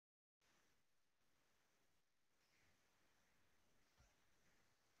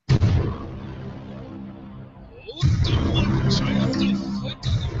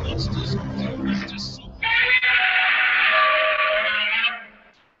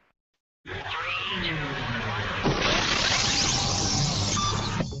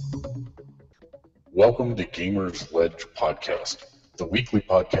Welcome to Gamersledge Podcast, the weekly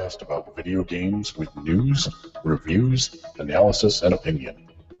podcast about video games with news, reviews, analysis, and opinion.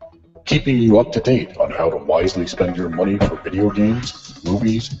 Keeping you up to date on how to wisely spend your money for video games,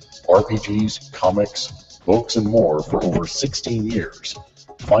 movies, RPGs, comics, books, and more for over 16 years.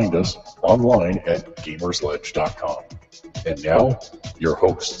 Find us online at gamersledge.com. And now, your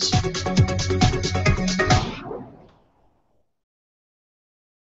hosts.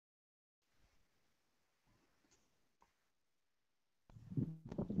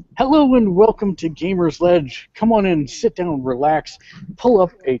 Hello and welcome to Gamersledge. Come on in, sit down, relax, pull up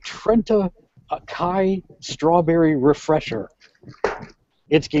a Trenta Acai strawberry refresher.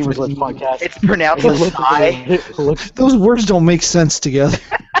 It's Gamersledge Podcast. It's pronounced Acai. Those words don't make sense together.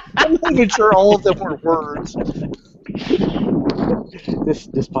 I'm not even sure all of them were words.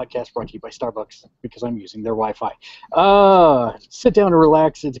 This podcast brought to you by Starbucks because I'm using their Wi-Fi. Sit down and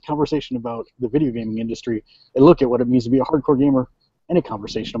relax. It's a conversation about the video gaming industry, a look at what it means to be a hardcore gamer, and a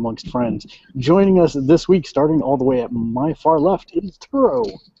conversation amongst friends. Joining us this week, starting all the way at my far left, is Turo.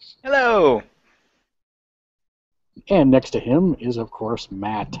 Hello. And next to him is, of course,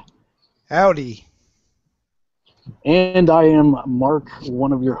 Matt. Howdy. And I am Mark,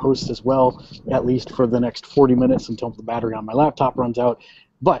 one of your hosts as well, at least for the next 40 minutes until the battery on my laptop runs out.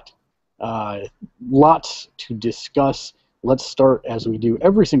 But lots to discuss. Let's start, as we do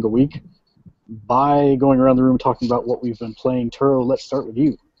every single week, by going around the room talking about what we've been playing. Turo, let's start with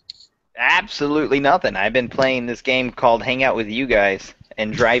you. Absolutely nothing. I've been playing this game called Hang Out With You Guys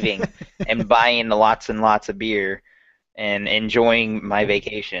and driving and buying lots and lots of beer and enjoying my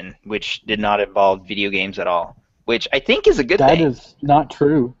vacation, which did not involve video games at all, which I think is a good thing. That is not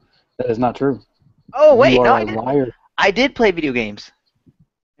true. That is not true. Oh, wait. You No, are a liar. I did play video games.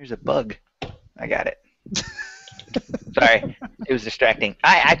 There's a bug. I got it. Sorry, it was distracting.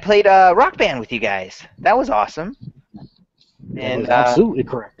 I played Rock Band with you guys. That was awesome. And absolutely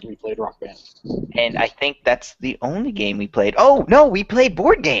correct. We played Rock Band. And I think that's the only game we played. Oh no, we played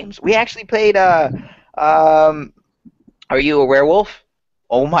board games. We actually played. Are You a Werewolf?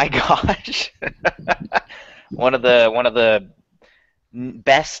 Oh my gosh! one of the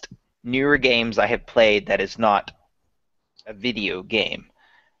best newer games I have played that is not a video game.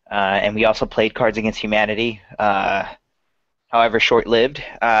 And we also played Cards Against Humanity, however short-lived.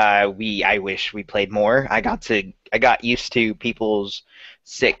 I wish we played more. I got used to people's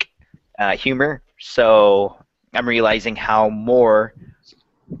sick humor, so I'm realizing how more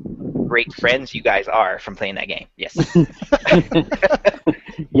great friends you guys are from playing that game. Yes.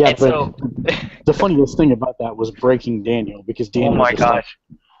 Yeah, and but so, the funniest thing about that was breaking Daniel, because Daniel oh my gosh.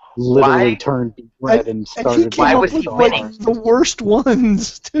 Literally turned red and started. Why was he winning? The worst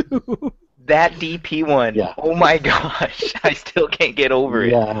ones too. That DP one. Yeah. Oh my gosh. I still can't get over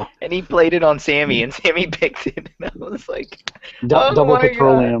it. Yeah. And he played it on Sammy, and Sammy picked it, and I was like, Double my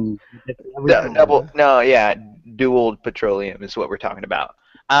petroleum. Dual petroleum is what we're talking about.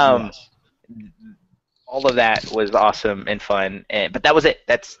 Yes. All of that was awesome and fun, but that was it.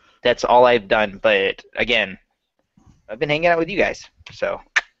 That's all I've done. But again, I've been hanging out with you guys, so.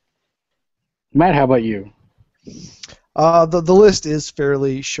 Matt, how about you? The list is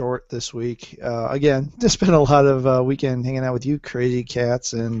fairly short this week. Again, just spent a lot of weekend hanging out with you crazy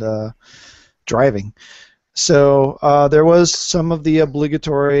cats and driving. So there was some of the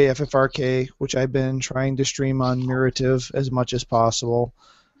obligatory FFRK, which I've been trying to stream on Mirative as much as possible.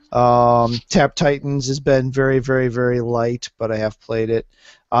 Tap Titans has been very, very, very light, but I have played it.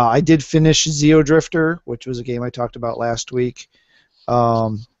 I did finish Zeo Drifter, which was a game I talked about last week.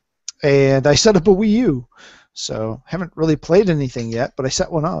 And I set up a Wii U, so haven't really played anything yet, but I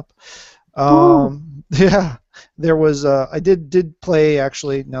set one up. Yeah, there was. I did play,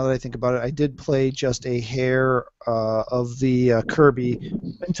 actually. Now that I think about it, I did play just a hair of the Kirby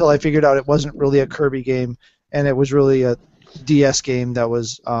until I figured out it wasn't really a Kirby game, and it was really a DS game that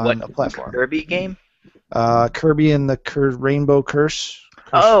was on a platform. Kirby game? Kirby and the Rainbow Curse.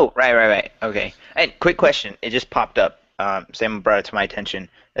 Oh, right. Okay. And quick question. It just popped up. Sam brought it to my attention.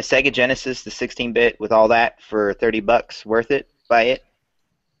 A Sega Genesis, the 16-bit, with all that for $30, worth it? Buy it?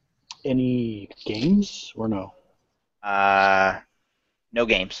 Any games or no? No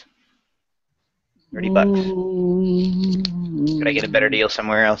games. $30. Could I get a better deal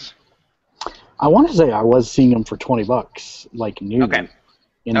somewhere else? I want to say I was seeing them for $20, like new in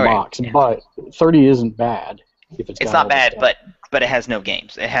box, but 30 isn't bad. If it's not bad, but it has no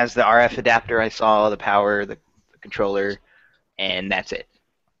games. It has the RF adapter I saw, the power, the controller, and that's it.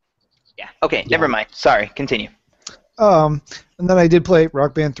 Yeah. Okay. Never mind. Sorry. Continue. And then I did play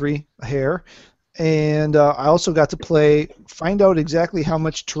Rock Band 3, Hair, and I also got to find out exactly how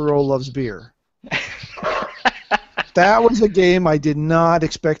much Turo loves beer. That was a game I did not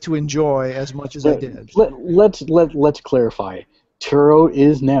expect to enjoy as much as I did. Let's clarify. Turo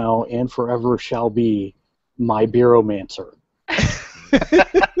is now and forever shall be my Bureaumancer.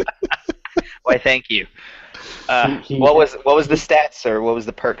 Why, thank you. What was the stats, or what was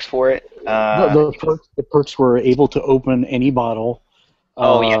the perks for it? The perks were able to open any bottle.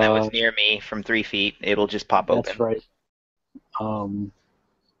 Oh, yeah, that was near me from 3 feet. It'll just pop open. That's right.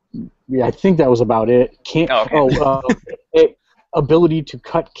 Yeah, I think that was about it. Ability to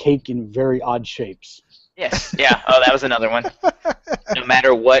cut cake in very odd shapes. Yes, yeah. Oh, that was another one. No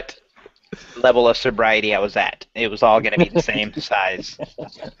matter what level of sobriety I was at, it was all going to be the same size.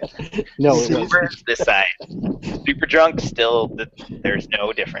 No, Sober, this size. Super drunk, still, there's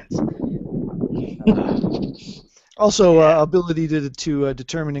no difference. Also, ability to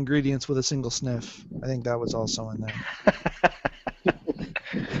determine ingredients with a single sniff. I think that was also in there.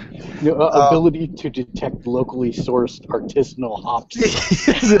 Ability to detect locally sourced artisanal hops.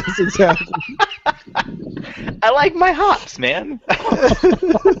 Yes, exactly. I like my hops, man.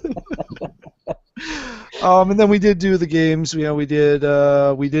 And then we did do the games. We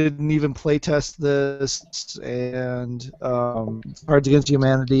didn't even play test this, and Cards Against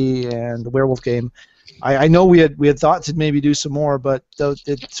Humanity and the Werewolf game. I know we had thought to maybe do some more, but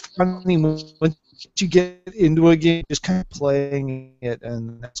it's funny once you get into a game, just kind of playing it,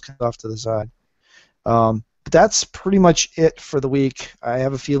 and that's kind of off to the side. But that's pretty much it for the week. I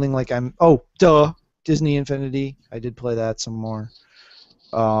have a feeling like Disney Infinity. I did play that some more.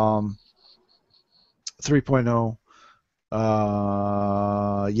 3.0.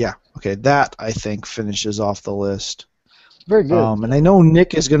 Yeah. Okay, that I think finishes off the list. Very good. And I know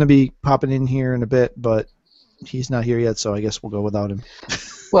Nick is going to be popping in here in a bit, but he's not here yet, so I guess we'll go without him.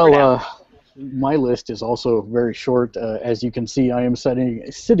 Well, my list is also very short. As you can see, I am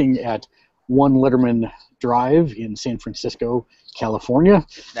sitting at 1 Letterman Drive in San Francisco, California.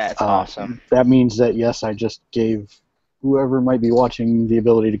 That's awesome. That means that, yes, I just gave whoever might be watching the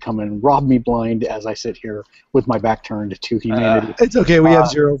ability to come and rob me blind as I sit here with my back turned to humanity. It's okay. We have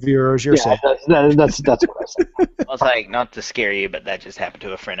 0 viewers. You're safe. That's what I said. Well, it's like, not to scare you, but that just happened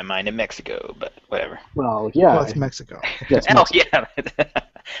to a friend of mine in Mexico, but whatever. Well, yeah. Well, it's Mexico. Yeah.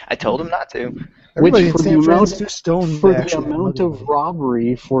 I told him not to. Everybody in for San the Francisco amount of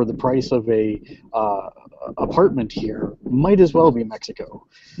robbery for the price of a apartment here might as well be Mexico.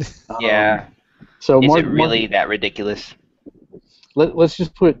 Yeah. So Is it really that ridiculous? Let's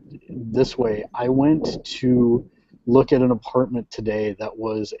just put it this way. I went to look at an apartment today that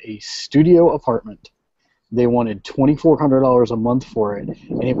was a studio apartment. They wanted $2,400 a month for it,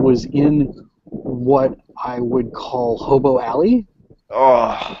 and it was in what I would call Hobo Alley.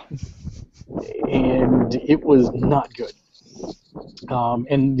 Oh. And it was not good.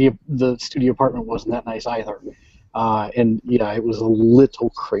 And the studio apartment wasn't that nice either. And yeah, it was a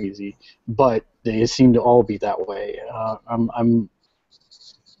little crazy, but they seem to all be that way.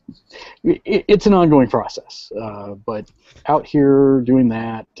 It's an ongoing process, but out here doing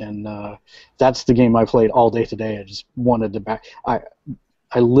that, and that's the game I played all day today. I just wanted to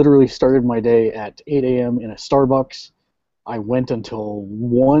I literally started my day at 8 a.m. in a Starbucks. I went until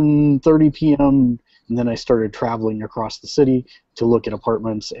 1:30 p.m., and then I started traveling across the city to look at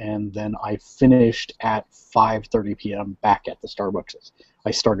apartments, and then I finished at 5:30 p.m. back at the Starbucks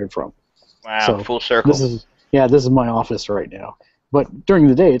I started from. Wow, So full circle. This is my office right now. But during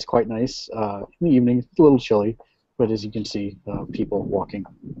the day, it's quite nice. In the evening, it's a little chilly, but as you can see, people walking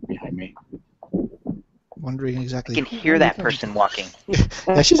behind me. Wondering exactly. I can hear that person walking.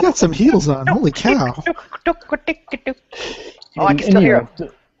 Yeah, she's got some heels on. Holy cow! Oh, I can still hear him.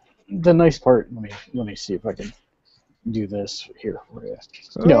 The nice part. Let me see if I can do this here for you.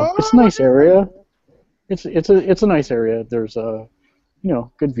 It's a nice area. It's a nice area. There's a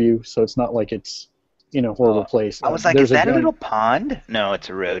good view, so it's not like it's horrible place. I was like, is that a little pond? No, it's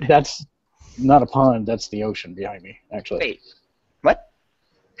a road. That's not a pond. That's the ocean behind me, actually. Wait, what?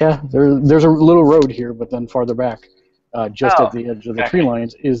 Yeah, there's a little road here, but then farther back, just at the edge of the tree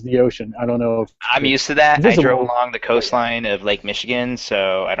lines, is the ocean. I don't know if I'm used to that. visible. I drove along the coastline of Lake Michigan,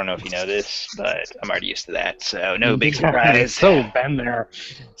 so I don't know if you know this, but I'm already used to that, so no big surprise. So been there.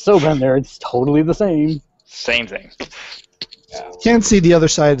 It's totally the same. Same thing. Can't see the other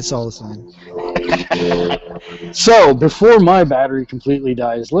side. It's all the same. So, before my battery completely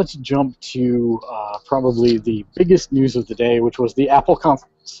dies, let's jump to probably the biggest news of the day, which was the Apple conference.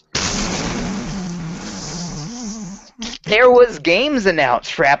 There was games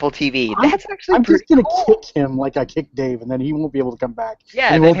announced for Apple TV. That's actually I'm just pretty going to kick him like I kicked Dave, and then he won't be able to come back.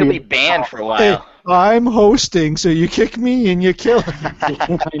 Yeah, and then he'll be banned for a while. Hey, I'm hosting, so you kick me and you kill him.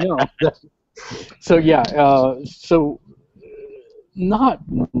 I know. So yeah, so not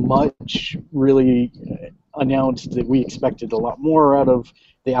much really announced that we expected a lot more out of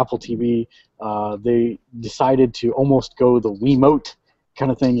the Apple TV. They decided to almost go the Wiimote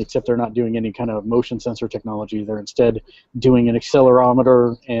kind of thing, except they're not doing any kind of motion sensor technology. They're instead doing an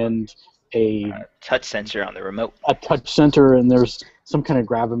accelerometer and a touch sensor on the remote. A touch sensor, and there's some kind of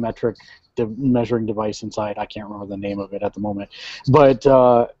gravimetric measuring device inside. I can't remember the name of it at the moment, but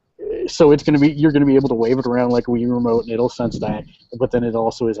so it's going to be, you're going to be able to wave it around like a Wii remote, and it'll sense that. But then it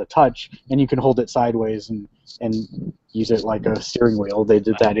also is a touch, and you can hold it sideways and use it like a steering wheel. They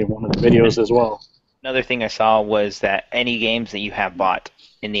did that in one of the videos as well. Another thing I saw was that any games that you have bought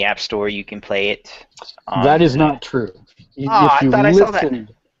in the App Store, you can play it. That is not true. I thought I saw that.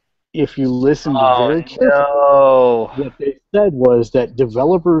 If you listened very carefully, what they said was that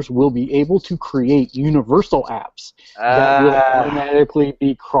developers will be able to create universal apps that will automatically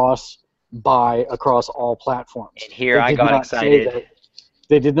be across all platforms. And here I got excited.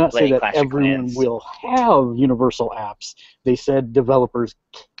 They did not say that everyone will have universal apps. They said developers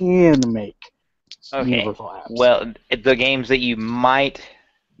can make universal apps. Well, the games that you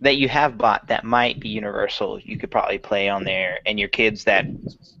have bought that might be universal, you could probably play on there, and your kids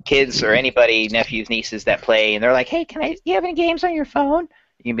or anybody, nephews, nieces that play, and they're like, "Hey, you have any games on your phone?"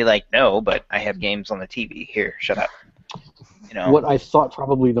 You can be like, "No, but I have games on the TV. Here, shut up." You know. What I thought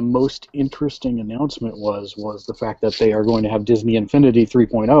probably the most interesting announcement was the fact that they are going to have Disney Infinity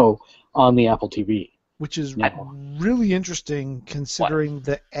 3.0 on the Apple TV. Which is really interesting, considering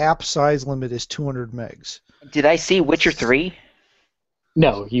the app size limit is 200 megs. Did I see Witcher 3?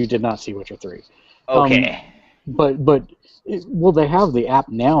 No, you did not see Witcher 3. Okay. Well, they have the app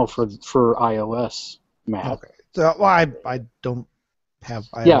now for iOS, Matt. Okay. So, well, I don't have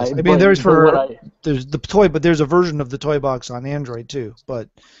iOS. Yeah, I mean, there's the toy, but there's a version of the toy box on Android too. But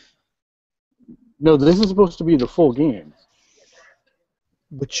no, this is supposed to be the full game.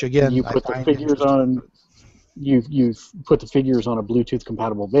 Which again, you put the figures on. You've put the figures on a Bluetooth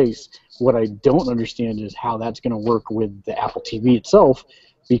compatible base. What I don't understand is how that's going to work with the Apple TV itself,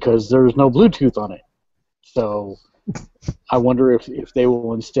 because there's no Bluetooth on it. So I wonder if they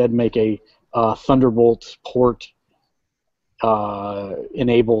will instead make a Thunderbolt port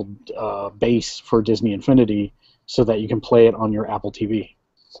enabled base for Disney Infinity so that you can play it on your Apple TV.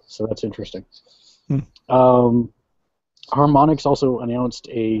 So that's interesting. Harmonix also announced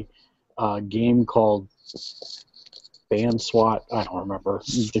a game called Band SWAT. I don't remember.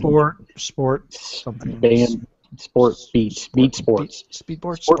 Sport something. Band Sport Beat Sports.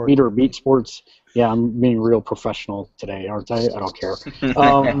 Sport Beat or Beat Sports. Yeah, I'm being real professional today, aren't I? I don't care.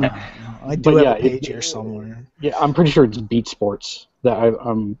 I do have a page here somewhere. Yeah, I'm pretty sure it's Beat Sports.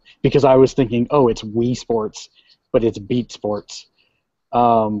 Because I was thinking, it's Wii Sports, but it's Beat Sports.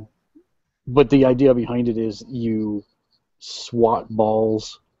 But the idea behind it is you swat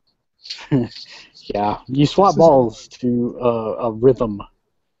balls. Yeah, you swat balls to a rhythm.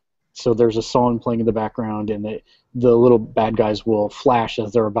 So there's a song playing in the background, and the little bad guys will flash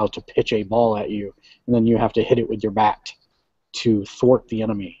as they're about to pitch a ball at you, and then you have to hit it with your bat to thwart the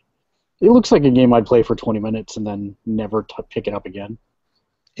enemy. It looks like a game I'd play for 20 minutes and then never pick it up again.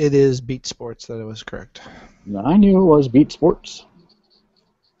 It is Beat Sports, that it was correct. I knew it was Beat Sports.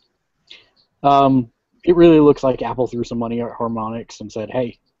 It really looks like Apple threw some money at Harmonix and said,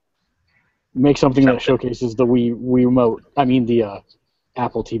 "Hey, make something that showcases the Wii remote. I mean the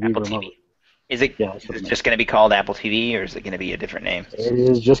Apple TV remote." TV. Is it just going to be called Apple TV, or is it going to be a different name? It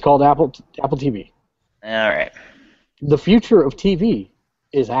is just called Apple TV. All right. The future of TV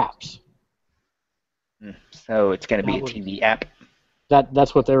is apps. So it's going to be a TV app?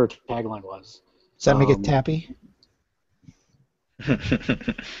 That's what their tagline was. Does that make it tappy?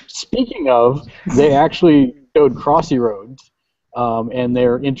 Speaking of, they actually showed Crossy Roads, and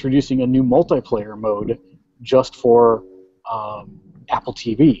they're introducing a new multiplayer mode just for Apple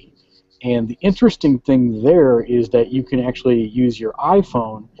TV. And the interesting thing there is that you can actually use your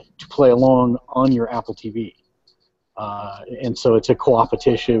iPhone to play along on your Apple TV. And so it's a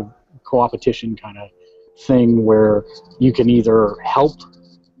co-opetition kind of thing where you can either help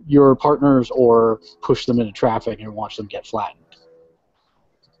your partners or push them into traffic and watch them get flattened.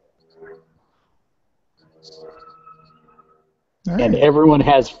 Right. And everyone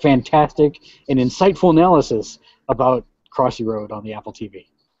has fantastic and insightful analysis about Crossy Road on the Apple TV.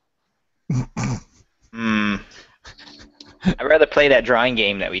 I'd rather play that drawing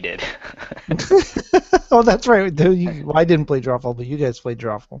game that we did. Oh, that's right. I didn't play Drawful, but you guys played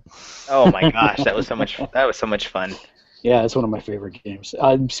Drawful. Oh my gosh, that was so much fun. Yeah, it's one of my favorite games.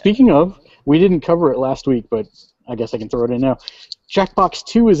 Speaking of, we didn't cover it last week, but I guess I can throw it in now. Jackbox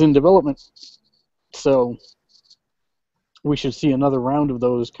 2 is in development, so we should see another round of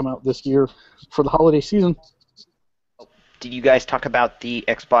those come out this year for the holiday season. Did you guys talk about the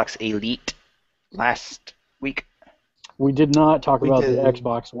Xbox Elite last week? We did not talk about did. the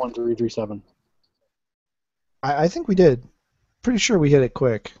Xbox 1337. I think we did. Pretty sure we hit it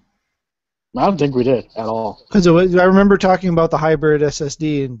quick. I don't think we did at all. Because I remember talking about the hybrid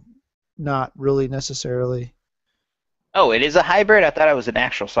SSD and not really necessarily. Oh, it is a hybrid? I thought it was an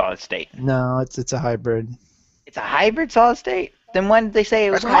actual solid state. No, it's a hybrid. It's a hybrid solid state? Then when did they say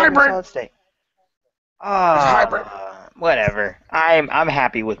it was a hybrid solid state? Hybrid. Whatever. I'm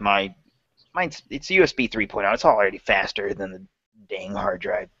happy with mine's. It's USB 3.0. It's already faster than the dang hard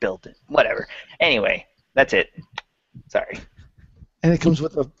drive built it. Whatever. Anyway, that's it. Sorry. And it comes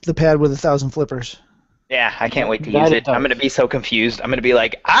with the pad with 1,000 flippers. Yeah, I can't wait to use it. I'm going to be so confused. I'm going to be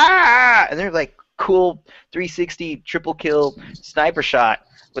like, ah! And they're like, cool 360 triple kill sniper shot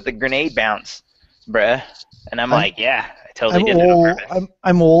with a grenade bounce, bruh. And I'm like, yeah, I totally did that on purpose.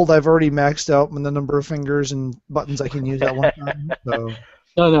 I'm old. I've already maxed out the number of fingers and buttons I can use at one time. So.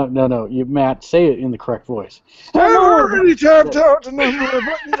 No. Matt, say it in the correct voice. I've already tapped out the number of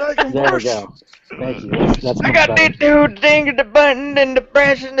buttons I can There push. we go. Thank you. That's I got the dude thing, the button, and the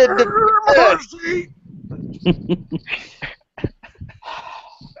press, and the...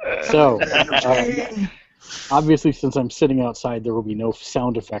 So, obviously, since I'm sitting outside, there will be no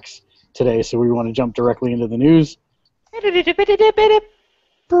sound effects today, so we want to jump directly into the news.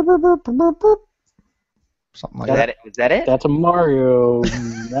 Something like that. Was that it? That's a Mario.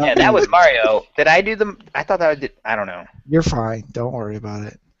 Yeah, that was Mario. Did I do the... I thought that I did... I don't know. You're fine. Don't worry about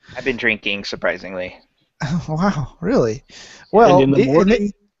it. I've been drinking, surprisingly. Wow, really? Well, and in the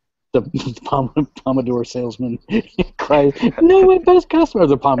morning, the Pomodoro salesman cries, "No, my best customer!"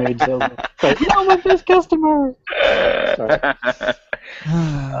 The pomade salesman cries, "No, my best customer!"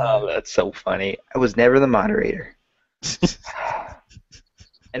 Oh, that's so funny. I was never the moderator.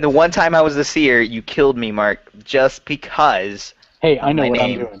 And the one time I was the seer, you killed me, Mark, just because. Hey, I know my what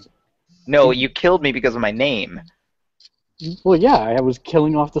name. I'm doing. No, you killed me because of my name. Well, yeah, I was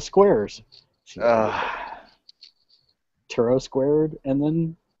killing off the squares. Turo squared, and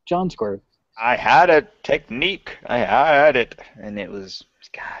then John squared. I had a technique. I had it, and it was,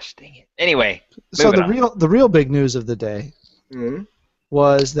 gosh, dang it. Anyway, so the real big news of the day mm-hmm.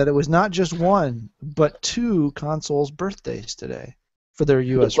 was that it was not just one, but two consoles' birthdays today for their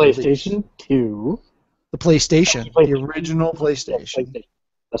U.S. The PlayStation release. 2. The PlayStation, the original PlayStation. Yeah,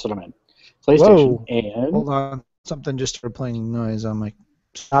 that's what I meant. PlayStation. Whoa. And hold on, something just started playing noise. I'm like,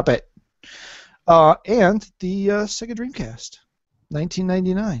 stop it. And the Sega Dreamcast,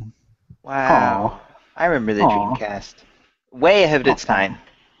 1999. Wow. Aww. I remember the Dreamcast. Way ahead of its time.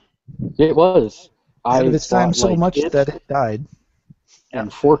 It was. Ahead of its time so like much that it died.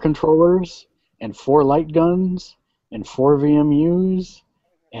 And 4 controllers, and 4 light guns, and 4 VMUs,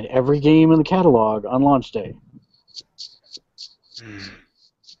 and every game in the catalog on launch day.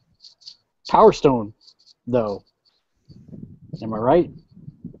 Power Stone, though. Am I right?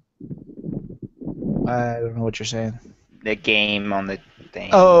 I don't know what you're saying. The game on the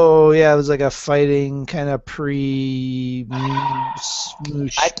thing. Oh, yeah, it was like a fighting kind of smoosh.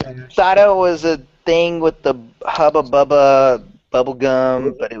 I thought it was a thing with the Hubba Bubba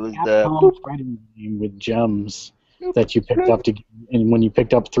bubblegum, but it was the... fighting game with gems that you picked up, and when you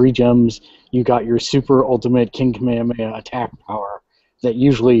picked up 3 gems, you got your super ultimate King Kamehameha attack power that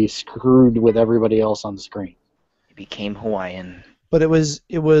usually screwed with everybody else on the screen. It became Hawaiian. But it was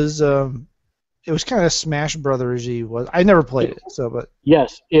kind of Smash Brothers-y. I never played it, so but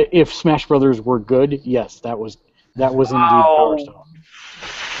yes, if Smash Brothers were good, yes, that was indeed Power Stone.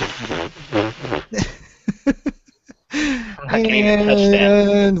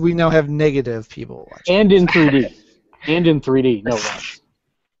 And we now have negative people watching. And in 3D. No less.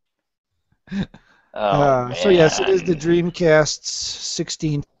 So yes, it is the Dreamcast's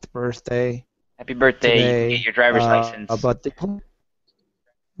 16th birthday. Happy birthday! Today, you get your driver's license.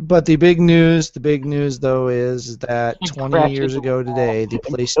 But the big news though is that 20 years ago today, the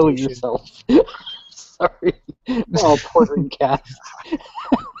PlayStation. Yourself. Sorry, we're all portering cats.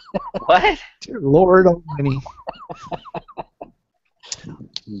 What? Dear Lord Almighty.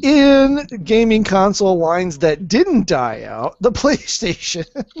 In gaming console lines that didn't die out, the PlayStation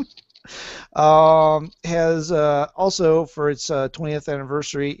has also, for its 20th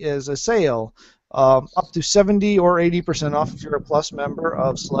anniversary, is a sale up to 70 or 80% off if you're a Plus member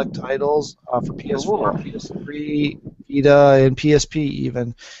of select titles for PS4, PS3, Vita, and PSP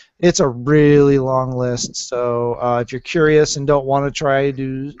even. It's a really long list, so if you're curious and don't want to try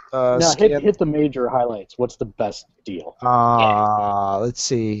to Now, hit the major highlights. What's the best deal? Let's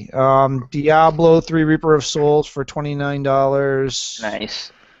see. Diablo 3 Reaper of Souls for $29.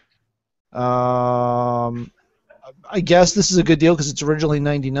 Nice. I guess this is a good deal because it's originally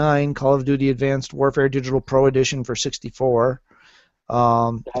 $99. Call of Duty Advanced Warfare Digital Pro Edition for $64.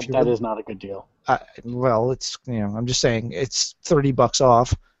 That is not a good deal. Well, it's I'm just saying it's $30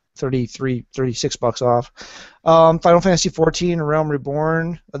 off, $36 off. Final Fantasy 14 Realm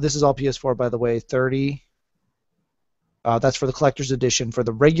Reborn. This is all PS4, by the way. $30. That's for the collector's edition. For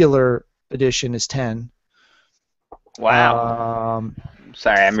the regular edition is $10. Wow.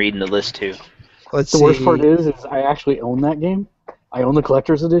 Sorry, I'm reading the list too. Let's The see. worst part is I actually own that game. I own the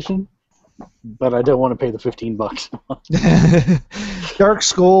collector's edition, but I don't want to pay the $15. Dark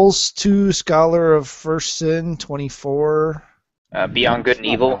Souls 2 Scholar of First Sin, $24. Beyond Good and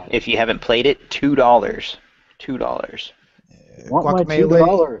Evil, if you haven't played it, $2. Want my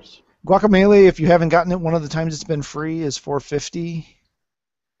 $2? Guacamelee, if you haven't gotten it one of the times it's been free, is $4.50.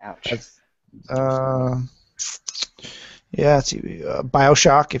 Ouch. Yeah, let's see.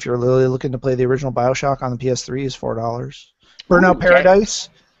 Bioshock, if you're really looking to play the original Bioshock on the PS3, is $4. Burnout Paradise,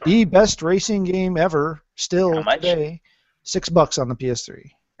 the best racing game ever, still today, $6 on the PS3.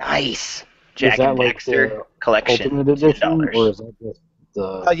 Nice. Jack that and like Daxter the Collection, Ultimate Edition, $10. or is that just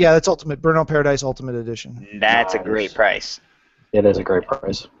the? Yeah, that's Ultimate. Burnout Paradise Ultimate Edition. That's a Nice. great price. It is a great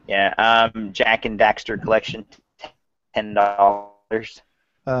price. Yeah. Jack and Daxter Collection, $10.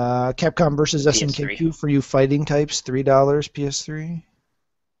 Capcom versus SNK2 for you fighting types, $3 PS3.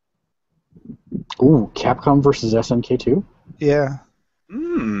 Ooh, Capcom versus SNK2? Yeah.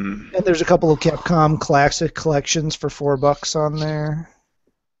 Mm. And there's a couple of Capcom Classic collections for $4 on there.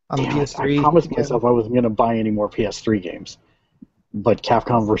 On the Damn it, PS3. I promised myself I wasn't going to buy any more PS3 games. But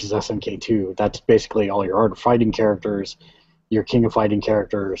Capcom versus SNK2, that's basically all your art fighting characters, your King of Fighting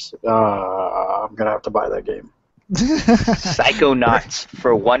characters. I'm going to have to buy that game. Psychonauts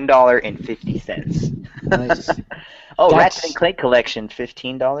for $1.50. Nice. Oh, That's- Ratchet and Clank Collection,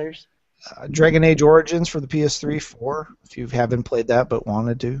 $15. Dragon Age Origins for the PS3, $4. If you haven't played that but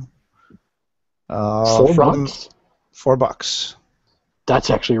wanted to. $4? $4. That's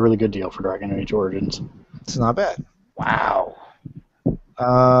actually a really good deal for Dragon Age Origins. It's not bad. Wow.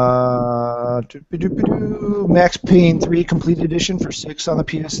 Max Payne 3 Complete Edition for $6 on the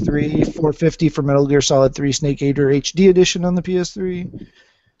PS3. $4.50 for Metal Gear Solid 3 Snake Eater HD Edition on the PS3.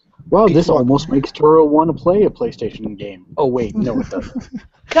 Well, this almost makes Turo want to play a PlayStation game. Oh, wait, no, it doesn't.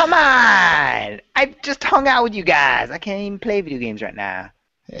 Come on! I just hung out with you guys. I can't even play video games right now.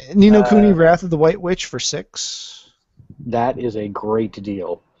 Ni no Kuni Wrath of the White Witch for $6. That is a great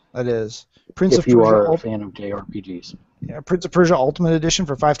deal. That is. Prince If of you Persia are a fan of JRPGs. Yeah, Prince of Persia Ultimate Edition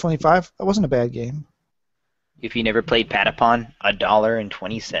for $5.25. That wasn't a bad game. If you never played Patapon,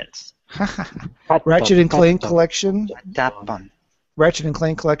 $1.20. Ratchet and Clank Collection. Patapon. Ratchet and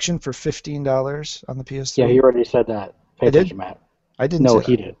Clank Collection for $15 on the PS3. Yeah, he already said that. Pay I did? attention, Matt. I didn't. No, say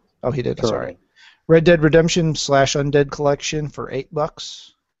he that. did. Oh, he did. Sure. Sorry. Red Dead Redemption / Undead Collection for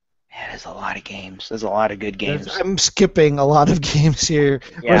 $8. Yeah, there's a lot of games. There's a lot of good games. I'm skipping a lot of games here.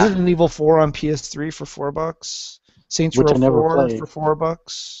 Yeah. Resident Evil 4 on PS3 for $4. Saints Which Row I never 4 played. for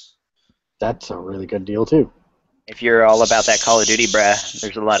 $4. That's a really good deal, too. If you're all about that Call of Duty, bruh,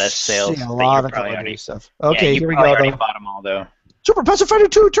 there's a lot of sales. Yeah, a that lot you're of probably Call of already- Duty stuff. Yeah, Okay, you here we probably go. already Though. bought them all, though. Super Pacifier Fighter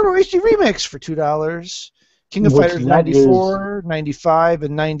 2 Turbo HD Remix for $2. King of Which Fighters that 94, 95,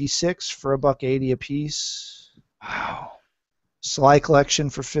 and 96 for $1.80 a piece. Wow. Sly Collection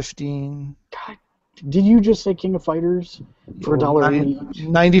for $15. God, did you just say King of Fighters for $1.80 each?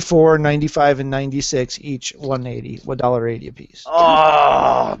 94, 95, and 96 each $1.80 a piece.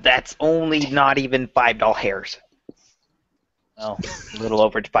 Oh, that's only not even $5 hairs. Well, a little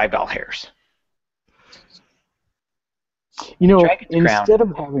over $5 hairs. You know, Dragon's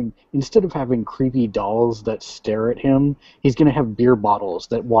Crown. instead of having creepy dolls that stare at him, he's gonna have beer bottles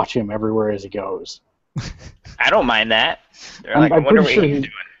that watch him everywhere as he goes. I don't mind that. They're I'm like, I wonder pretty what sure he's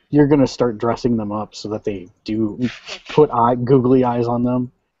doing. You're gonna start dressing them up so that they do put googly eyes on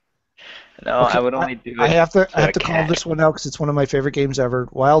them. No, Okay, I would only do it. I have to a call cat. this one out because it's one of my favorite games ever.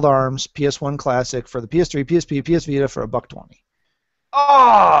 Wild Arms PS1 Classic for the PS3, PSP, PS Vita for $1.20.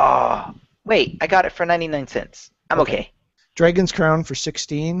 Oh! Wait, I got it for 99 cents. I'm okay. Dragon's Crown for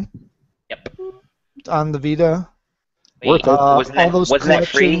 $16 Yep. on the Vita. Wait, wasn't that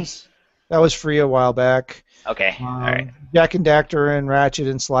free? collections- That was free a while back. Okay, alright. Jack and Daxter and Ratchet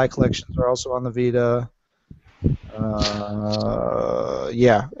and Sly collections are also on the Vita.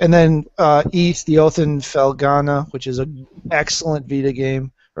 Yeah, and then East, the Oath and Felghana, which is an excellent Vita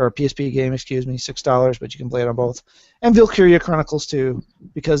game, or a PSP game, excuse me, $6, but you can play it on both. And Valkyria Chronicles 2,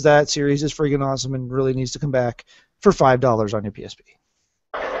 because that series is freaking awesome and really needs to come back for $5 on your PSP.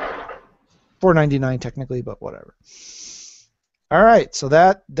 $4.99 technically, but whatever. All right, so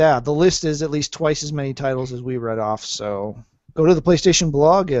the list is at least twice as many titles as we read off. So go to the PlayStation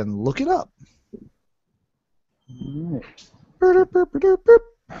blog and look it up. All right.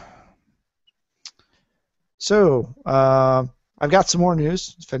 So I've got some more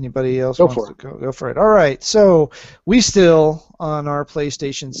news. If anybody else Go wants for to it. go for it. All right. So we still, on our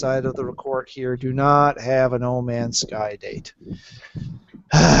PlayStation side of the record here, do not have a No Man's Sky date,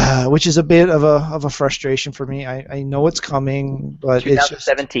 which is a bit of a frustration for me. I know it's coming, but it's just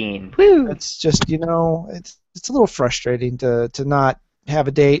 2017. Woo! it's just it's a little frustrating to not have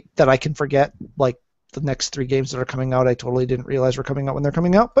a date that I can forget, like the next 3 games that are coming out. I totally didn't realize were coming out when they're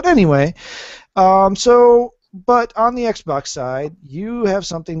coming out. But anyway, but on the Xbox side, you have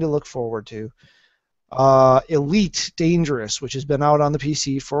something to look forward to. Elite Dangerous, which has been out on the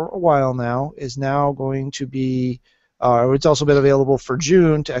PC for a while now, is now going to be, it's also been available for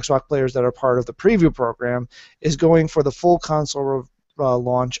June to Xbox players that are part of the preview program, is going for the full console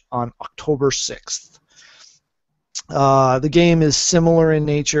launch on October 6th. The game is similar in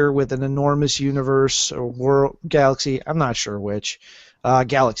nature with an enormous universe or world galaxy. I'm not sure which.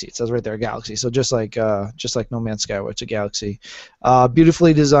 Galaxy. It says right there, Galaxy. So just like No Man's Sky, it's a galaxy.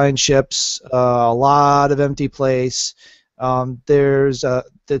 Beautifully designed ships. A lot of empty place.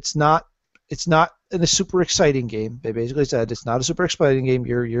 It's not a super exciting game. They basically said it's not a super exciting game.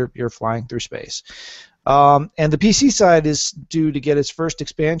 You're flying through space. And the PC side is due to get its first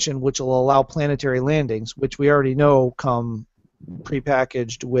expansion, which will allow planetary landings, which we already know come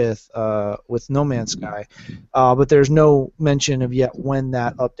prepackaged with No Man's Sky. But there's no mention of yet when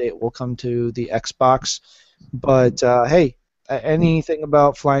that update will come to the Xbox. But hey, anything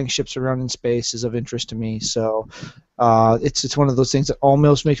about flying ships around in space is of interest to me. So it's one of those things that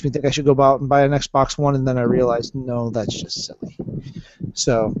almost makes me think I should go out and buy an Xbox One, and then I realized, no, that's just silly.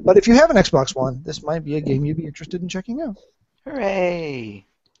 So, but if you have an Xbox One, this might be a game you'd be interested in checking out. Hooray!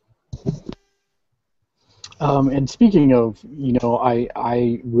 And speaking of,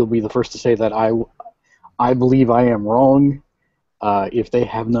 I will be the first to say that I believe I am wrong. If they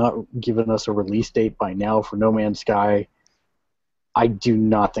have not given us a release date by now for No Man's Sky, I do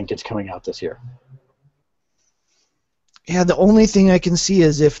not think it's coming out this year. Yeah, the only thing I can see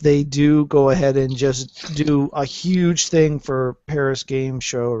is if they do go ahead and just do a huge thing for Paris Game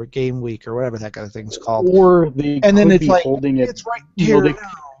Show or Game Week or whatever that kind of thing's called. Or they and could then it's be like, holding it. It's right here now.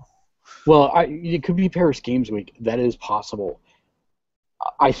 Well, it could be Paris Games Week. That is possible.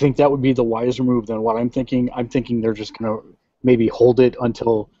 I think that would be the wiser move than what I'm thinking. I'm thinking they're just going to maybe hold it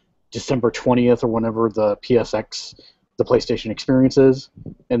until December 20th or whenever the PSX, the PlayStation Experience is,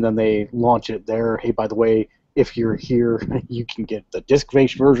 and then they launch it there. Hey, by the way, if you're here, you can get the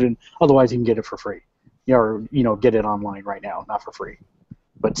disc-based version. Otherwise, you can get it for free. Or, get it online right now, not for free.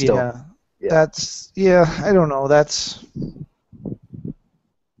 But still. I don't know.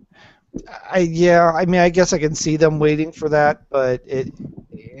 I guess I can see them waiting for that, but I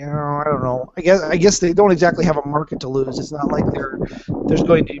don't know. I guess they don't exactly have a market to lose. It's not like there's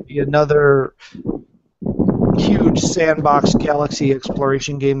going to be another huge sandbox galaxy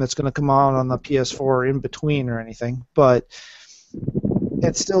exploration game that's going to come out on the PS4 in between or anything, but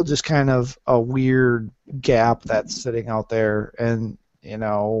it's still just kind of a weird gap that's sitting out there, and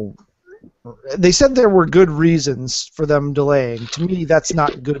they said there were good reasons for them delaying. To me, that's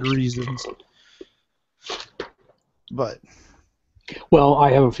not good reasons. But well,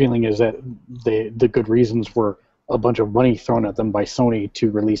 I have a feeling is that the good reasons were a bunch of money thrown at them by Sony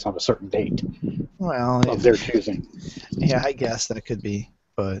to release on a certain date of their choosing. Yeah, I guess that could be,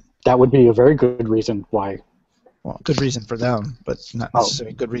 but that would be a very good reason why. Well, good reason for them, but not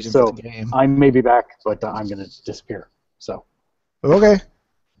necessarily a good reason for the game. I may be back, but I'm going to disappear. So. Okay.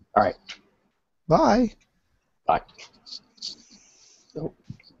 All right. Bye. Bye.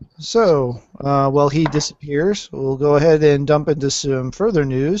 So, while he disappears, we'll go ahead and dump into some further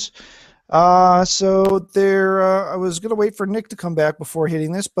news. I was going to wait for Nick to come back before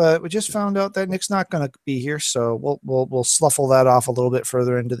hitting this, but we just found out that Nick's not going to be here, so we'll sluffle that off a little bit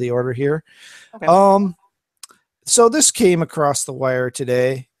further into the order here. Okay. So this came across the wire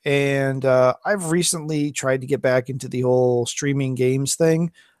today, and I've recently tried to get back into the whole streaming games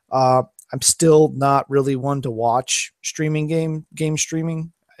thing. I'm still not really one to watch streaming game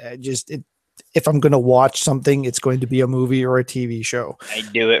streaming. If I'm going to watch something, it's going to be a movie or a TV show. I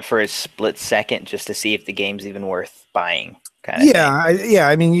do it for a split second just to see if the game's even worth buying. kind of thing.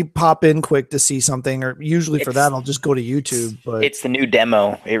 I mean, you pop in quick to see something, or usually for that, I'll just go to YouTube. But it's the new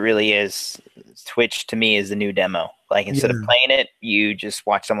demo. It really is. Twitch to me is the new demo. Like instead of playing it, you just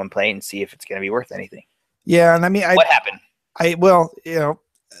watch someone play and see if it's going to be worth anything. Yeah, and I mean, what happened?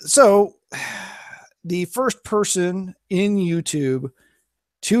 So the first person in YouTube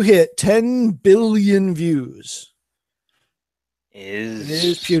to hit 10 billion views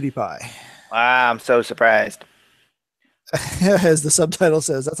is PewDiePie. Wow, I'm so surprised. As the subtitle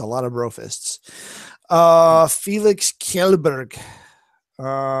says, that's a lot of bro fists. Felix Kjellberg,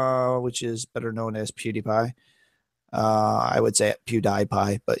 which is better known as PewDiePie. I would say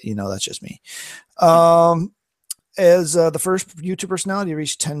PewDiePie, but that's just me. As the first YouTube personality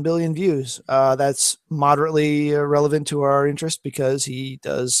reached 10 billion views. That's moderately relevant to our interest because he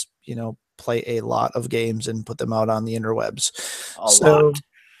does, play a lot of games and put them out on the interwebs. A lot.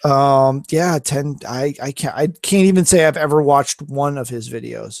 10. I can't even say I've ever watched one of his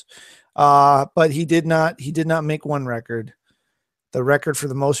videos. But he did not make one record. The record for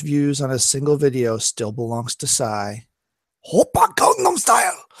the most views on a single video still belongs to Psy. Hoppa Gangnam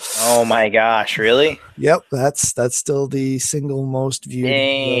Style. Oh my gosh, really? Yep, that's still the single most viewed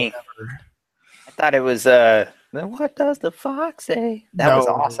video ever. I thought it was what does the fox say? That was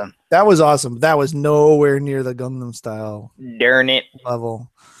awesome. That was awesome. That was nowhere near the Gangnam Style darn it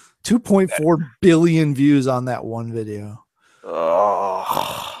level. 2.4 billion views on that one video.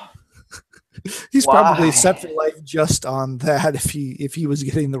 Oh. He's probably set for life just on that if he was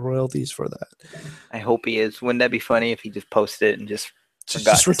getting the royalties for that. I hope he is. Wouldn't that be funny if he just posted it and just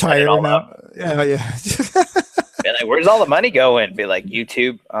retired all now? Yeah. Be like, where's all the money going? Be like,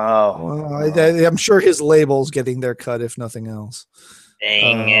 YouTube. Oh, well, I'm sure his label's getting their cut if nothing else.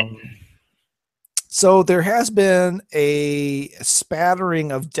 Dang it. So there has been a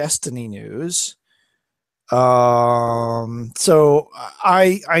spattering of Destiny news. So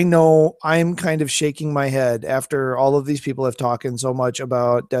I know I'm kind of shaking my head after all of these people have talking so much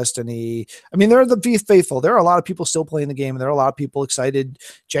about Destiny. I mean, they're the faithful. There are a lot of people still playing the game, and there are a lot of people excited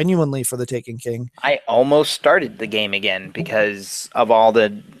genuinely for the Taken King. I almost started the game again because of all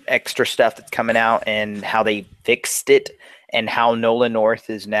the extra stuff that's coming out and how they fixed it and how Nolan North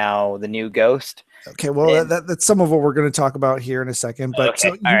is now the new Ghost. Okay, well, that's some of what we're going to talk about here in a second. But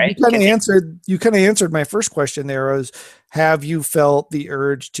okay. You kind of answered my first question there was, have you felt the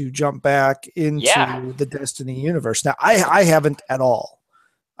urge to jump back into the Destiny universe? Now, I haven't at all.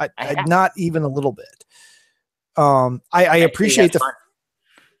 I not even a little bit. I appreciate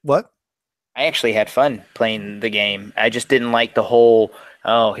what? I actually had fun playing the game. I just didn't like the whole,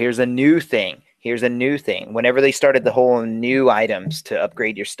 here's a new thing. Here's a new thing. Whenever they started the whole new items to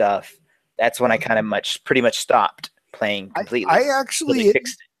upgrade your stuff, that's when I kind of pretty much stopped playing completely. I actually,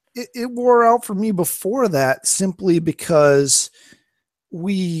 it wore out for me before that simply because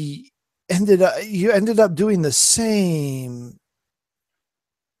you ended up doing the same.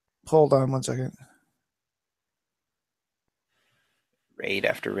 Hold on one second. Raid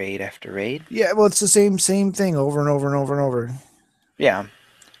after raid after raid. Yeah, well, it's the same thing over and over and over and over. Yeah.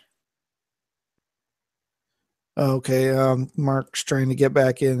 Okay, Mark's trying to get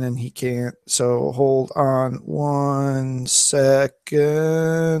back in and he can't. So hold on 1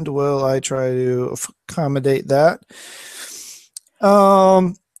 second while I try to accommodate that.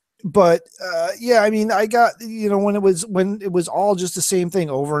 But I mean, I got, when it was all just the same thing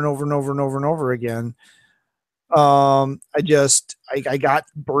over and over and over and over and over again. I got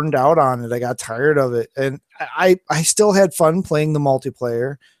burned out on it. I got tired of it, and I still had fun playing the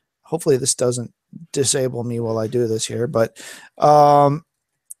multiplayer. Hopefully this doesn't disable me while I do this here, but apparently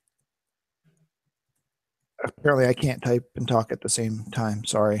I can't type and talk at the same time.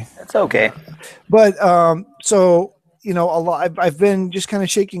 Sorry. That's okay. But so a lot. I've been just kind of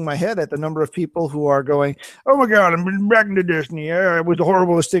shaking my head at the number of people who are going, "Oh my God, I'm back into Disney. Yeah, it was the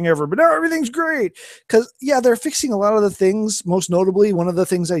horriblest thing ever, but now everything's great." Because they're fixing a lot of the things. Most notably, one of the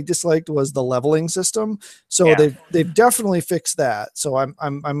things I disliked was the leveling system. So they've definitely fixed that. So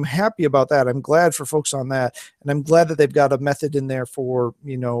I'm happy about that. I'm glad for folks on that, and I'm glad that they've got a method in there for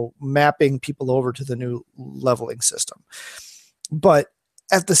mapping people over to the new leveling system. But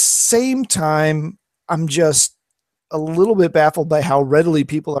at the same time, I'm just a little bit baffled by how readily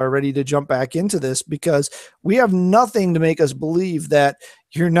people are ready to jump back into this, because we have nothing to make us believe that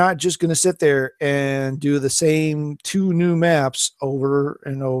you're not just going to sit there and do the same 2 new maps over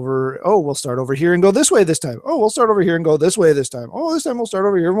and over. Oh, we'll start over here and go this way this time. Oh, we'll start over here and go this way this time. Oh, this time we'll start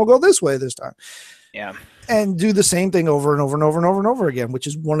over here and we'll go this way this time. Yeah. And do the same thing over and over and over and over and over again, which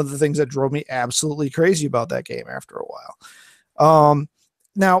is one of the things that drove me absolutely crazy about that game after a while.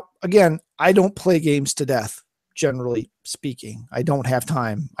 Now, again, I don't play games to death. generally speaking. I don't have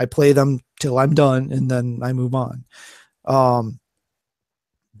time. I play them till I'm done, and then I move on.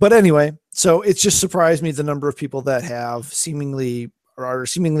 But anyway, so it's just surprised me the number of people that are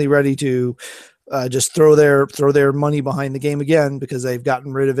seemingly ready to just throw their money behind the game again because they've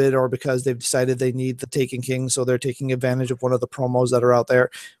gotten rid of it or because they've decided they need the Taken King, so they're taking advantage of one of the promos that are out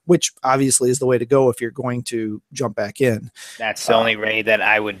there, which obviously is the way to go if you're going to jump back in. That's the only way that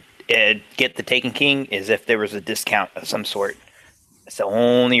I would get the Taken King is if there was a discount of some sort. That's the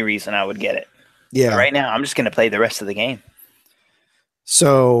only reason I would get it. Yeah. But right now, I'm just going to play the rest of the game.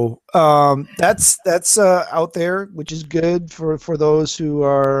 So that's out there, which is good for those who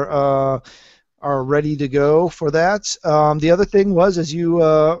are ready to go for that. The other thing was, as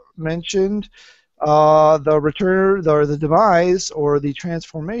you mentioned, the return or the demise or the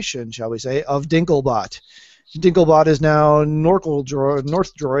transformation, shall we say, of Dinklebot. Dinklebot is now North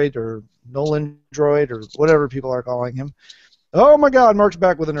Droid or Nolan Droid or whatever people are calling him. Oh my God, Mark's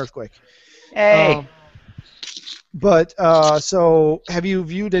back with an earthquake. Hey. So have you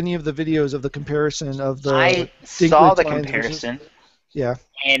viewed any of the videos of the comparison of the? I saw the comparison. Yeah.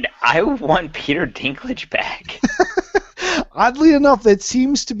 And I want Peter Dinklage back. Oddly enough, that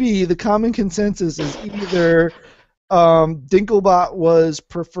seems to be the common consensus is either Dinklebot was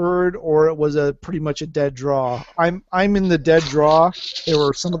preferred or it was pretty much a dead draw. I'm in the dead draw. There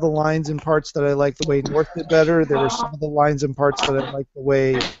were some of the lines and parts that I liked the way North did better. There were some of the lines and parts that I liked the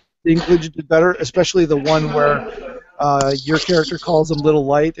way Dinklage did better, especially the one where your character calls him Little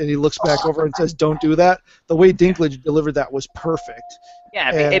Light and he looks back over and says, "Don't do that." The way Dinklage delivered that was perfect.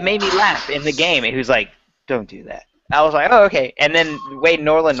 Yeah, it made me laugh in the game. He was like, "Don't do that." I was like, "Oh, okay." And then the way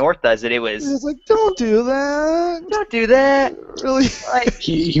Nolan North does it, it was like, "Don't do that. Don't do that." Really? Like,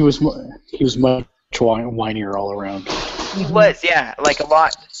 he was much whinier all around. He was, yeah, like a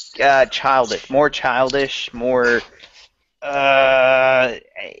lot childish, more. I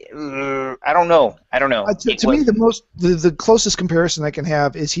don't know. To me, the closest comparison I can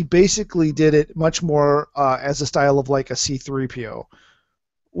have is he basically did it much more as a style of like a C-3PO,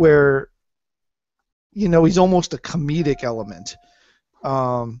 where he's almost a comedic element.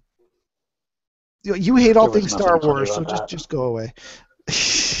 You hate all things Star Wars, so just go away.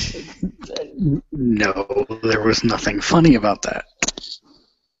 No, there was nothing funny about that.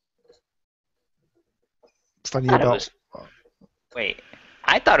 Funny about. Wait,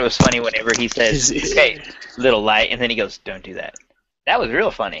 I thought it was funny whenever he says, "Okay, Little Light," and then he goes, "Don't do that." That was real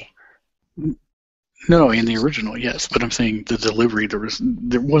funny. No, in the original, yes, but I'm saying the delivery there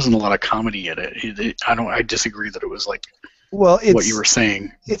wasn't a lot of comedy in it. I disagree that it was like what you were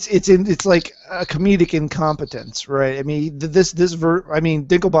saying. It's like a comedic incompetence, right? I mean,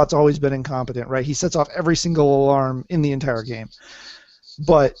 Dinklebot's always been incompetent, right? He sets off every single alarm in the entire game,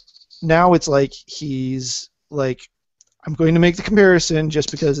 but now it's like he's like. I'm going to make the comparison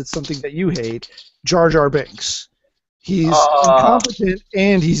just because it's something that you hate. Jar Jar Binks. He's incompetent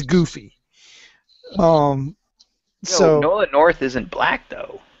and he's goofy. So Nolan North isn't black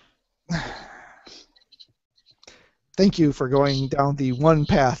though. Thank you for going down the one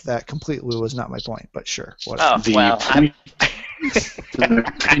path that completely was not my point, but sure. Whatever. Oh, well,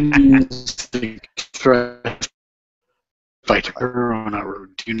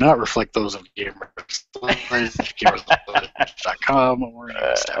 do not reflect those of Gamersledge.com or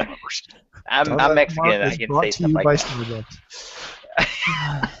staff members. I'm Mexican. I can say stuff like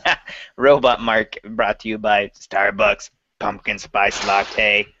that. Robot Mark brought to you by Starbucks Pumpkin Spice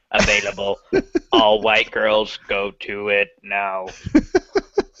Latte. Available. All white girls go to it now.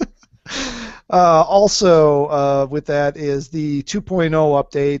 Also, with that is the 2.0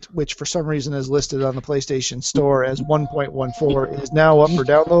 update, which for some reason is listed on the PlayStation Store as 1.14, is now up for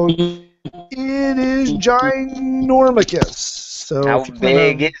download. It is ginormous. So how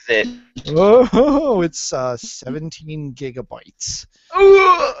big is it? Oh, it's 17 gigabytes.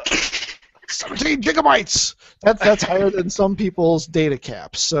 17 gigabytes. That's higher than some people's data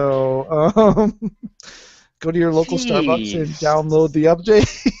caps. So. Go to your local Starbucks and download the update.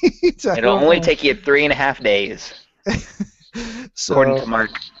 It'll only take you 3.5 days, according to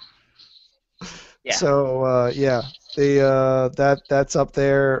Mark. Yeah. So that's up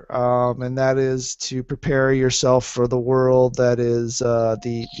there, and that is to prepare yourself for the world that is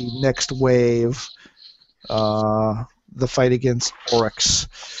the next wave, the fight against Oryx.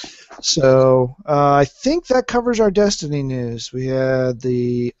 So I think that covers our Destiny news. We had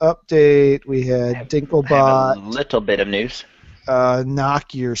the update. We had Dinklebot. I have a little bit of news.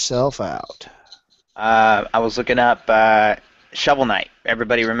 Knock yourself out. I was looking up Shovel Knight.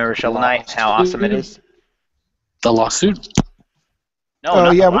 Everybody remember Shovel Knight? How awesome it is? The lawsuit? No, Oh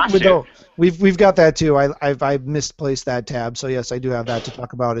not yeah, the lawsuit. we've got that too. I've misplaced that tab, so yes, I do have that to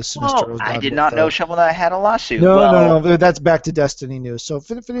talk about as soon as Oh, Turtle's I done did with, not know Shovel Knight had a lawsuit. No, Well, no, that's back to Destiny news. So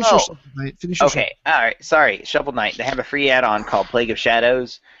finish your oh, Shovel Knight. Finish your okay. All right. Sorry, Shovel Knight. They have a free add-on called Plague of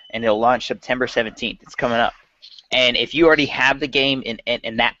Shadows, and it'll launch September 17th. It's coming up. And if you already have the game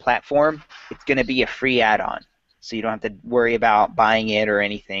in that platform, it's going to be a free add-on. So you don't have to worry about buying it or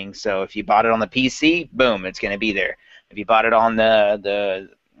anything. So if you bought it on the PC, boom, it's going to be there. If you bought it on the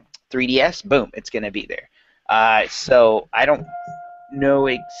 3DS, boom, it's going to be there. So I don't know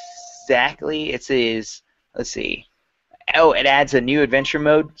exactly. It says, let's see. Oh, it adds a new adventure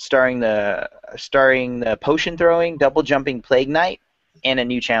mode starring the potion throwing, double jumping Plague Knight, and a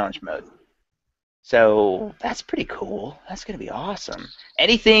new challenge mode. So that's pretty cool. That's gonna be awesome.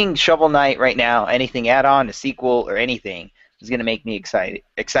 Anything Shovel Knight right now, anything add-on, a sequel, or anything is gonna make me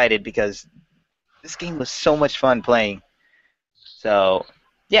excited because this game was so much fun playing. So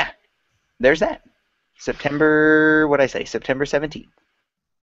yeah, there's that. September 17th.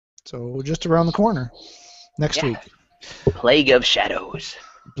 So just around the corner, next week. Plague of Shadows.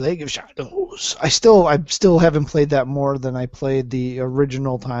 Plague of Shadows. I still haven't played that more than I played the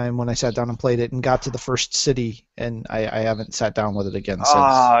original time when I sat down and played it and got to the first city, and I haven't sat down with it again since.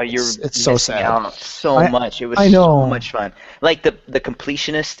 Oh, it's so sad. Out so much. It was so much fun. Like the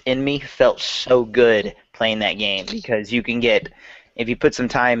completionist in me felt so good playing that game because you can get, if you put some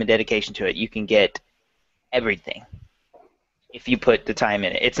time and dedication to it, you can get everything. If you put the time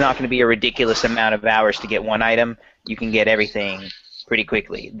in it, it's not going to be a ridiculous amount of hours to get one item. You can get everything pretty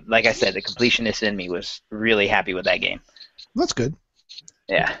quickly. Like I said, the completionist in me was really happy with that game. That's good.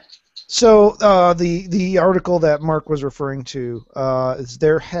 Yeah. So the article that Mark was referring to is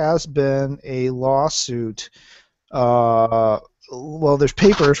there has been a lawsuit. Well, there's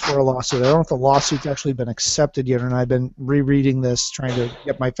papers for a lawsuit. I don't know if the lawsuit's actually been accepted yet, and I've been rereading this, trying to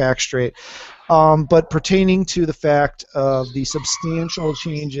get my facts straight. But pertaining to the fact of the substantial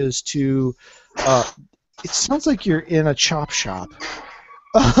changes to, it sounds like you're in a chop shop.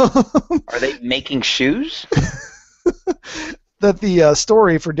 Are they making shoes? That the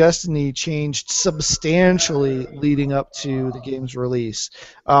story for Destiny changed substantially leading up to the game's release,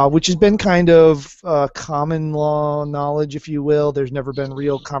 which has been kind of common law knowledge, if you will. There's never been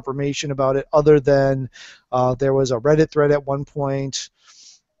real confirmation about it, other than there was a Reddit thread at one point.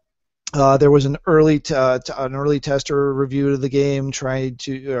 There was an early tester review of the game,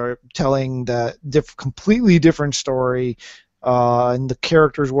 telling that completely different story, and the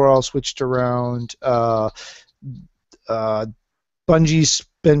characters were all switched around. Bungie's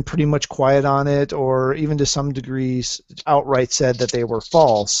been pretty much quiet on it, or even to some degrees outright said that they were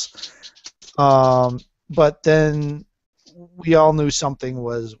false. But then we all knew something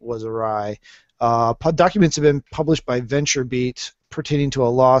was awry. Documents have been published by VentureBeat pertaining to a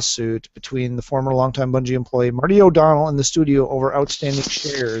lawsuit between the former longtime Bungie employee Marty O'Donnell and the studio over outstanding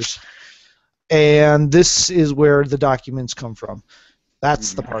shares. And this is where the documents come from.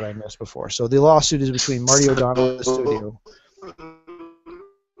 That's the part I missed before. So the lawsuit is between Marty O'Donnell and the studio.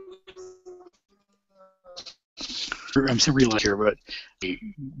 I'm still realizing here, but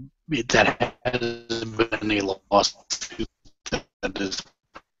that hasn't been a lawsuit that has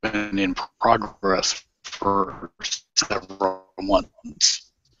been in progress for several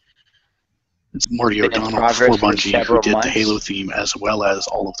months. It's Marty O'Donnell for Bungie who did the Halo theme as well as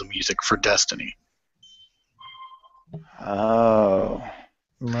all of the music for Destiny. Oh.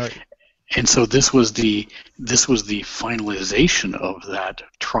 Right. And so this was the finalization of that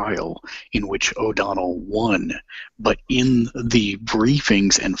trial in which O'Donnell won. But in the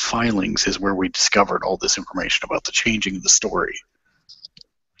briefings and filings is where we discovered all this information about the changing of the story.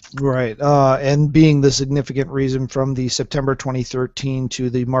 Right, and being the significant reason from the September 2013 to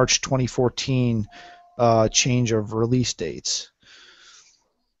the March 2014 change of release dates,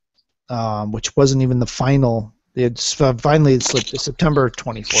 which wasn't even the final. Finally it slipped to September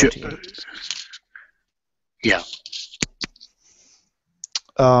 2014. Yeah.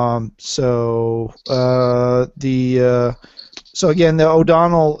 So again, the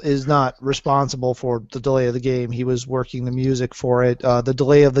O'Donnell is not responsible for the delay of the game. He was working the music for it. The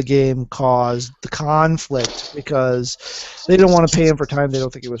delay of the game caused the conflict because they didn't want to pay him for time they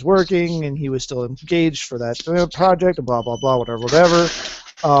don't think he was working, and he was still engaged for that project, and blah, blah, blah, whatever.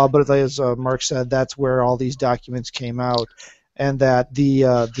 But as Mark said, that's where all these documents came out, and that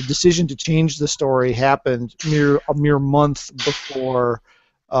the decision to change the story happened a mere month before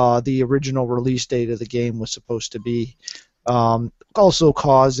the original release date of the game was supposed to be. Also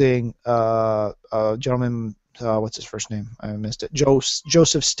causing a gentleman, what's his first name? I missed it.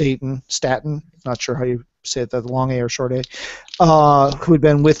 Joseph Staten. Not sure how you say it that long A or short A, who had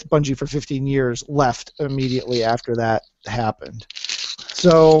been with Bungie for 15 years, left immediately after that happened.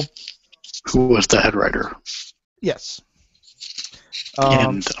 So, who was the head writer? yes.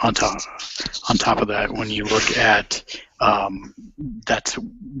 And on top of that, when you look at that's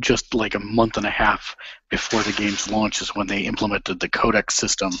just like a month and a half before the game's launch is when they implemented the codex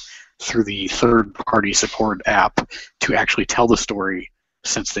system through the third-party support app to actually tell the story,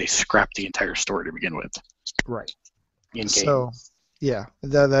 since they scrapped the entire story to begin with. Right. In game. So, yeah,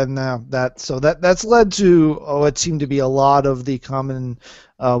 that's led to what seemed to be a lot of the common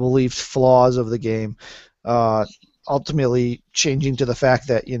believed flaws of the game. Ultimately, changing to the fact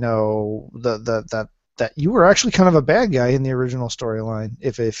that that you were actually kind of a bad guy in the original storyline.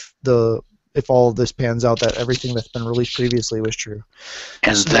 If all of this pans out, that everything that's been released previously was true.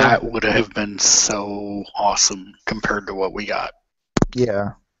 And so, that would have been so awesome compared to what we got.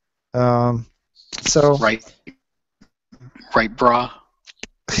 Yeah. So. Right, brah.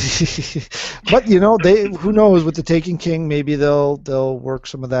 But who knows, with the Taken King, maybe they'll work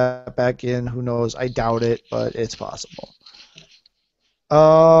some of that back in. Who knows? I doubt it, but it's possible.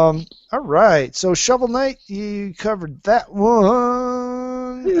 All right. So Shovel Knight, you covered that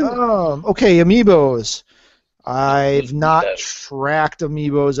one. Okay, Amiibos. I've not tracked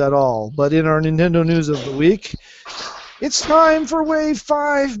Amiibos at all, but in our Nintendo news of the week, it's time for Wave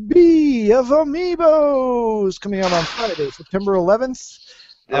 5B of Amiibos, coming out on Friday, September 11th.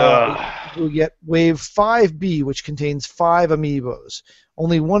 We'll get Wave 5B, which contains 5 Amiibos.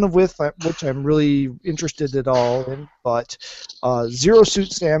 Only one of which I'm really interested at all in, but Zero Suit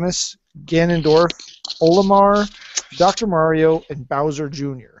Samus, Ganondorf, Olimar, Dr. Mario, and Bowser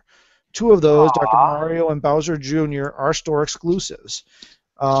Jr. 2 of those, Dr. Mario and Bowser Jr., are store exclusives.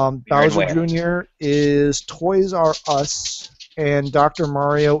 Bowser Jr. is Toys R Us, and Dr.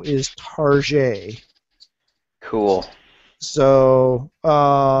 Mario is Target. Cool. So,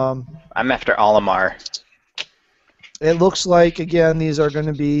 I'm after Olimar. It looks like, again, these are going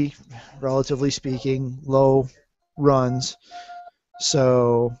to be, relatively speaking, low runs.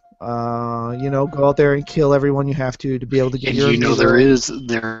 So, go out there and kill everyone you have to be able to get your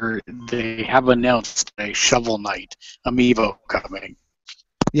amiibo. They have announced a Shovel Knight amiibo coming.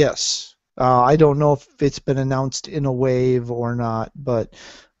 Yes. I don't know if it's been announced in a wave or not, but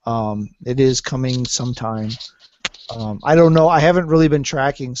it is coming sometime. I don't know. I haven't really been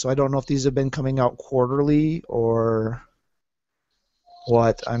tracking, so I don't know if these have been coming out quarterly or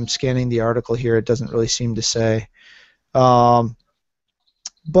what. I'm scanning the article here. It doesn't really seem to say. Yeah,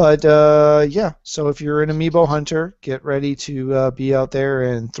 so if you're an Amiibo hunter, get ready to be out there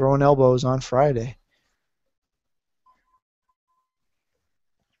and throwing elbows on Friday.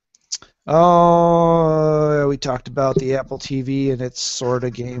 Oh, we talked about the Apple TV and its sort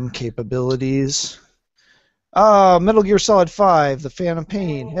of game capabilities. Metal Gear Solid 5, The Phantom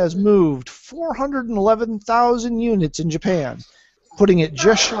Pain, has moved 411,000 units in Japan, putting it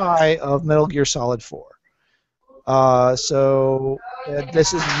just shy of Metal Gear Solid 4.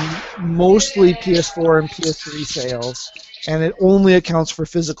 This is mostly PS4 and PS3 sales, and it only accounts for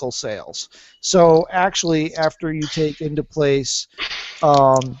physical sales. So actually, after you take into place,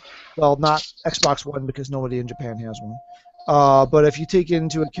 well, not Xbox One because nobody in Japan has one, but if you take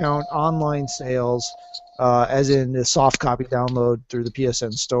into account online sales, as in the soft copy download through the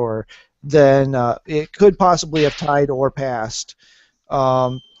PSN store, then it could possibly have tied or passed.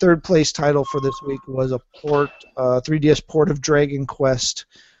 Third place title for this week was a 3DS port of Dragon Quest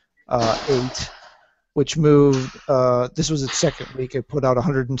 8, which moved. This was its second week. It put out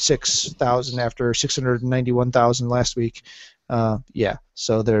 106,000 after 691,000 last week. Yeah,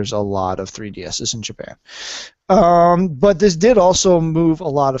 so there's a lot of 3DSs in Japan. But this did also move a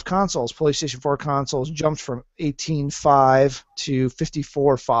lot of consoles. PlayStation 4 consoles jumped from 18.5 to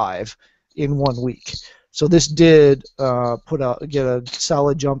 54.5 in 1 week. So this did get a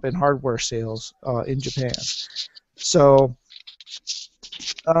solid jump in hardware sales in Japan. So,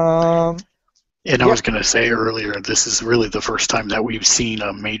 I was going to say earlier, this is really the first time that we've seen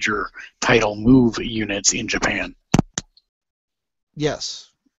a major title move units in Japan. Yes,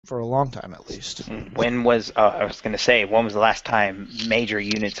 for a long time at least. When was I was going to say, when was the last time major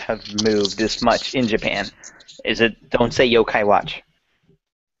units have moved this much in Japan? Is it? Don't say Yokai Watch.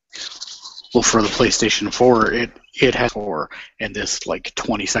 Well, for the PlayStation 4, it has 4, and this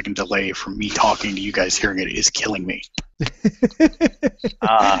 20-second delay from me talking to you guys hearing it is killing me.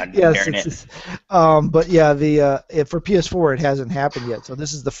 Yes, but yeah, for PS4 it hasn't happened yet. So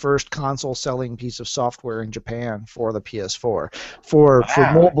this is the first console-selling piece of software in Japan for the PS4. For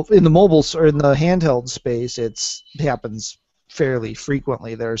mobile, in the mobile or in the handheld space, it happens fairly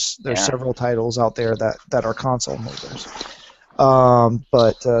frequently. There's Yeah. several titles out there that are console movers.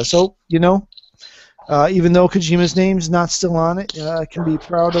 So even though Kojima's name's not still on it, I can be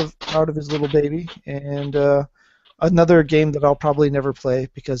proud of his little baby. And another game that I'll probably never play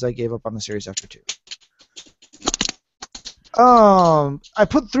because I gave up on the series after 2. I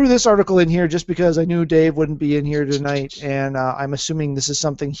put through this article in here just because I knew Dave wouldn't be in here tonight, and I'm assuming this is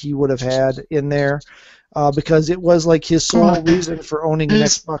something he would have had in there because it was like his sole reason for owning an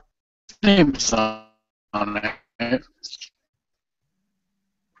Xbox. Name's on it.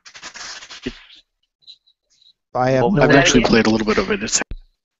 I've actually played a little bit of it.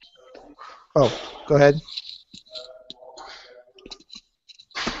 Oh, go ahead.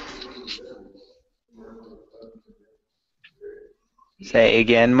 Say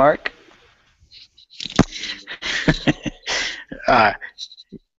again, Mark.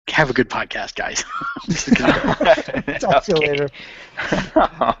 Have a good podcast, guys. Talk to you later.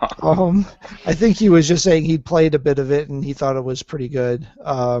 I think he was just saying he'd played a bit of it and he thought it was pretty good.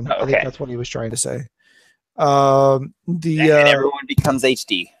 I think that's what he was trying to say. And everyone becomes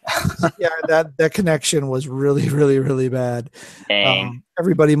HD. Yeah, that connection was really, really, really bad. Dang.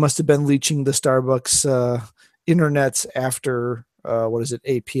 Everybody must have been leeching the Starbucks internets after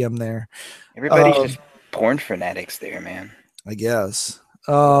 8 p.m. there. Everybody's just porn fanatics there, man. I guess.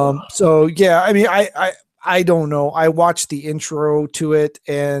 So yeah, I mean, I don't know. I watched the intro to it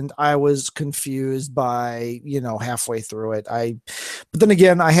and I was confused by, halfway through it. But then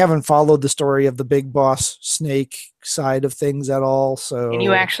again, I haven't followed the story of the big boss Snake side of things at all. So can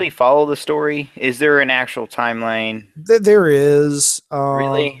you actually follow the story? Is there an actual timeline? There is.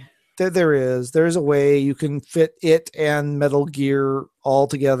 Really? There is. There's a way you can fit it and Metal Gear all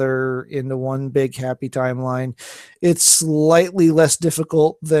together into one big happy timeline. It's slightly less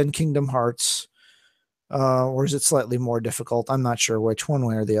difficult than Kingdom Hearts. Or is it slightly more difficult? I'm not sure which, one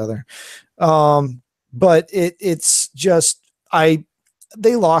way or the other. But it's just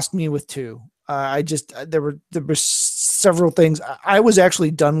they lost me with 2. There were several things. I was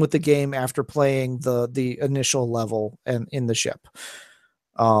actually done with the game after playing the initial level and in the ship.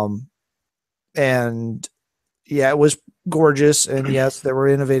 And yeah, it was gorgeous, and yes, there were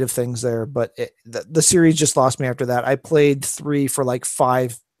innovative things there, but the series just lost me after that. I played 3 for like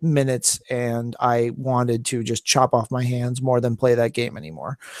 5 minutes, and I wanted to just chop off my hands more than play that game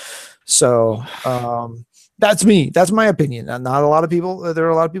anymore. So that's me. That's my opinion. Not a lot of people. There are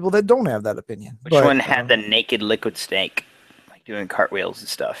a lot of people that don't have that opinion. Which one had the naked liquid snake, like doing cartwheels and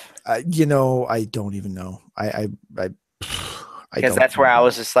stuff? I don't even know. Because that's where I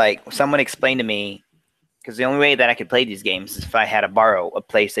was just like, someone explained to me, because the only way that I could play these games is if I had to borrow a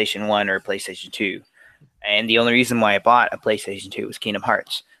PlayStation 1 or a PlayStation 2. And the only reason why I bought a PlayStation 2 was Kingdom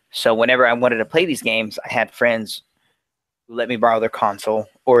Hearts. So whenever I wanted to play these games, I had friends who let me borrow their console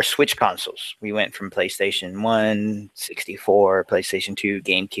or switch consoles. We went from PlayStation 1, 64, PlayStation 2,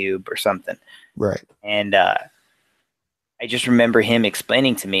 GameCube, or something. Right. And I just remember him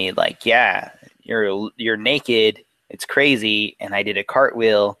explaining to me, like, yeah, you're naked. It's crazy. And I did a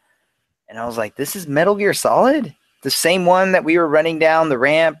cartwheel. And I was like, this is Metal Gear Solid? The same one that we were running down the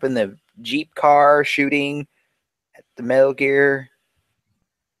ramp in the Jeep car shooting at the Metal Gear?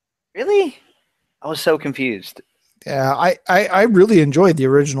 Really? I was so confused. Yeah, I really enjoyed the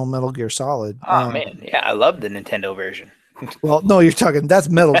original Metal Gear Solid. Oh, man. Yeah, I love the Nintendo version. Well, no, that's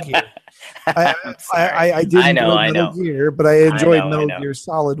Metal Gear. I did enjoy Metal Gear, but I enjoyed Metal Gear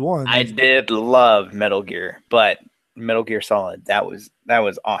Solid 1. I did love Metal Gear, but Metal Gear Solid, that was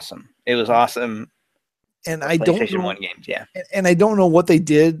awesome. It was awesome. And I don't PlayStation know, 1 games, yeah. And I don't know what they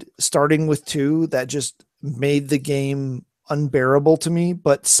did starting with 2 that just made the game unbearable to me,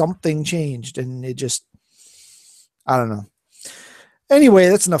 but something changed and it just, I don't know. Anyway,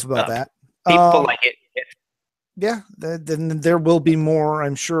 that's enough about that. People like it. Yeah, then there will be more,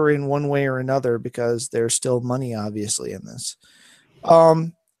 I'm sure, in one way or another, because there's still money, obviously, in this.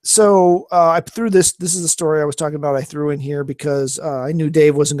 So I threw this. This is the story I was talking about. I threw in here because I knew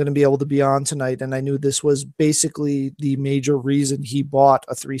Dave wasn't going to be able to be on tonight, and I knew this was basically the major reason he bought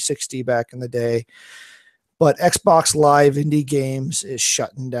a 360 back in the day. But Xbox Live Indie Games is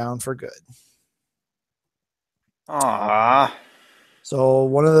shutting down for good. Aww. So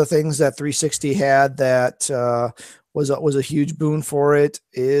one of the things that 360 had that was a huge boon for it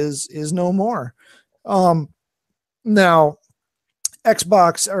is no more. Now,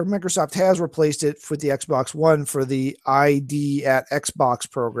 Xbox or Microsoft has replaced it with the Xbox One for the ID at Xbox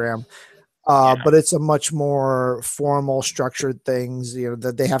program, but it's a much more formal, structured things.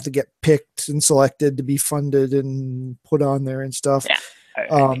 That they have to get picked and selected to be funded and put on there and stuff. Yeah.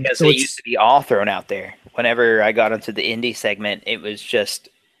 Because So they it's used to be all thrown out there. Whenever I got into the indie segment, it was just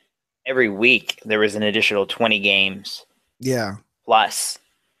every week there was an additional 20 games yeah, plus,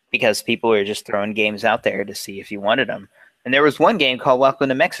 because people were just throwing games out there to see if you wanted them. And there was one game called Welcome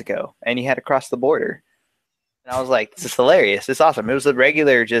to Mexico, and you had to cross the border. And I was like, this is hilarious. This is awesome. It was a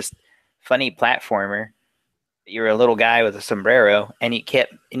regular, just funny platformer. You were a little guy with a sombrero, and you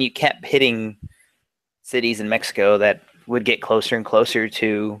kept hitting cities in Mexico that would get closer and closer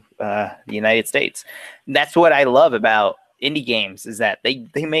to the United States. And that's what I love about indie games, is that they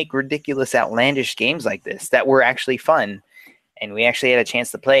make ridiculous, outlandish games like this that were actually fun, and we actually had a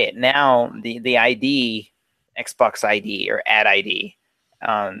chance to play it. Now the ID, Xbox ID or Ad ID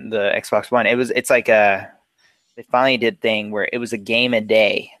on the Xbox One, it's like they finally did thing where it was a game a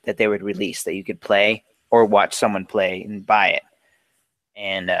day that they would release that you could play or watch someone play and buy it.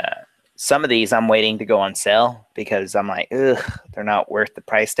 And some of these I'm waiting to go on sale because I'm like, ugh, they're not worth the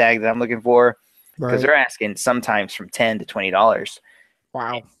price tag that I'm looking for, because right. they're asking sometimes from $10 to $20.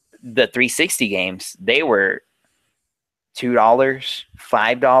 Wow. The 360 games, they were $2,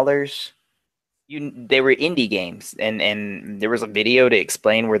 $5. They were indie games, and there was a video to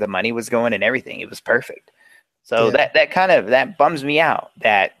explain where the money was going and everything. It was perfect. So Yeah. that bums me out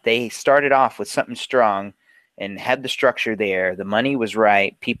that they started off with something strong and had the structure there. The money was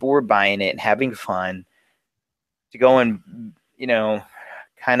right. People were buying it and having fun. To go in,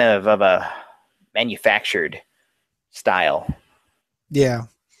 kind of a manufactured style. Yeah.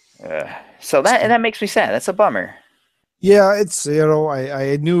 So that makes me sad. That's a bummer. Yeah, it's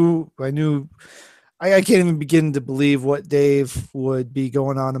I knew I can't even begin to believe what Dave would be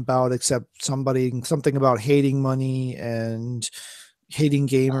going on about, except something about hating money and hating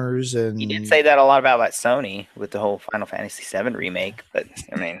gamers. And He did say that a lot about Sony with the whole Final Fantasy VII remake, but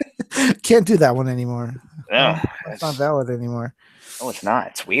I mean, can't do that one anymore. no, It's not valid anymore. No, it's not.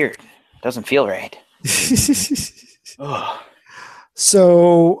 It's weird. It doesn't feel right. Ugh.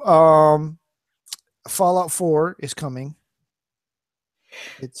 So, Fallout 4 is coming.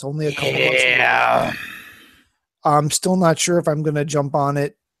 It's only a couple months away. I'm still not sure if I'm going to jump on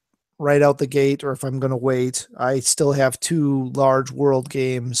it right out the gate or if I'm going to wait. I still have 2 large world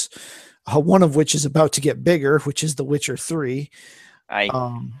games, one of which is about to get bigger, which is The Witcher 3.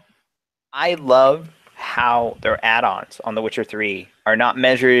 I love how their add-ons on The Witcher 3 are not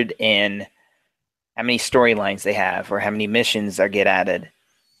measured in how many storylines they have or how many missions get added.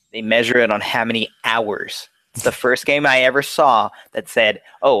 They measure it on how many hours. It's the first game I ever saw that said,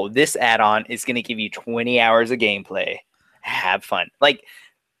 oh, this add-on is going to give you 20 hours of gameplay. Have fun. Like,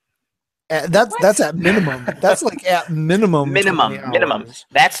 that's at minimum. That's like at minimum. Minimum.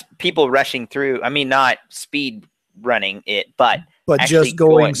 That's people rushing through. I mean, not speed running it, but just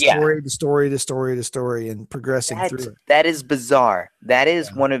going story to story to story to story and progressing through it. That is bizarre. That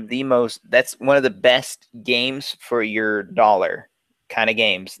is one of the best games for your dollar kind of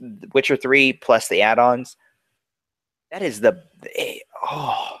games. Witcher 3 plus the add-ons. That is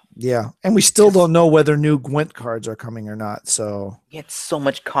yeah, and we still don't know whether new Gwent cards are coming or not. So it's so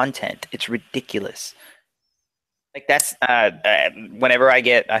much content, it's ridiculous. Like that's whenever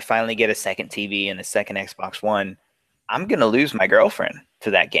I finally get a second TV and a second Xbox One, I'm gonna lose my girlfriend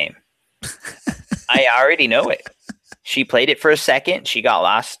to that game. I already know it. She played it for a second, she got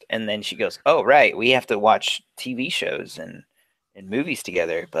lost, and then she goes, "Oh right, we have to watch TV shows and movies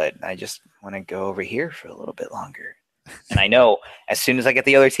together, but I just want to go over here for a little bit longer." And I know as soon as I get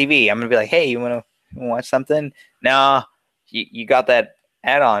the other TV, I'm gonna be like, "Hey, you want to watch something?" No, you got that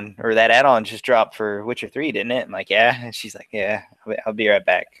add-on, or that add-on just dropped for Witcher 3, didn't it? I'm like, "Yeah," and she's like, "Yeah, I'll be right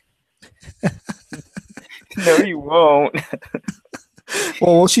back." No, you won't.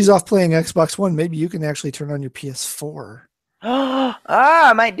 Well, while she's off playing Xbox One, maybe you can actually turn on your PS4.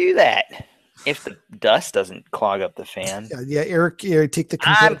 I might do that if the dust doesn't clog up the fan. Yeah, Eric, take the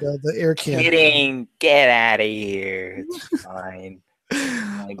air can. Kidding. Get out of here. It's fine.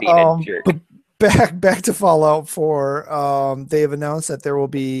 I'm being a jerk. Back to Fallout 4. They have announced that there will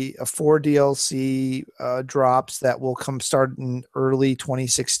be 4 DLC drops that will start in early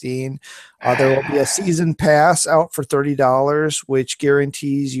 2016. There will be a season pass out for $30, which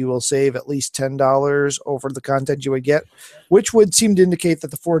guarantees you will save at least $10 over the content you would get, which would seem to indicate that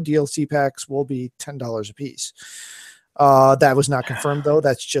the 4 DLC packs will be $10 a piece. That was not confirmed, though.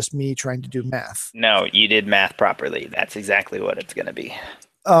 That's just me trying to do math. No, you did math properly. That's exactly what it's going to be.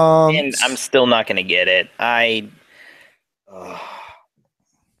 And I'm still not going to get it.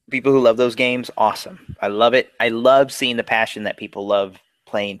 People who love those games, awesome. I love it. I love seeing the passion that people love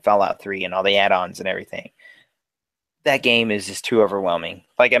playing Fallout 3 and all the add-ons and everything. that game is just too overwhelming.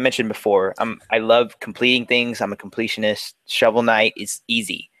 Like I mentioned before, I love completing things. I'm a completionist. Shovel Knight is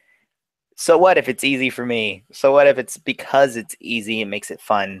easy. So what if it's easy for me? So what if it's because it's easy and makes it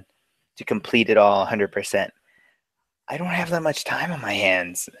fun to complete it all 100%? I don't have that much time on my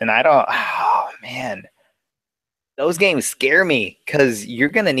hands, and I don't. Oh man, those games scare me because you're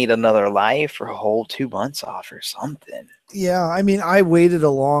gonna need another life or a whole 2 months off or something. Yeah, I mean, I waited a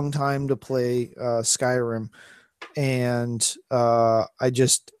long time to play Skyrim, and I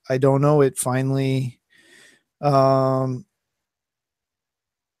don't know. It finally, um,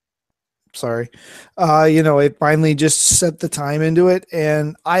 sorry, it finally just set the time into it,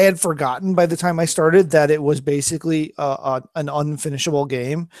 and I had forgotten by the time I started that it was basically an unfinishable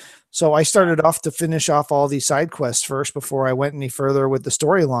game. So I started off to finish off all these side quests first before I went any further with the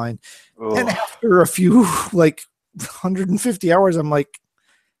storyline. And after a few 150 hours, I'm like,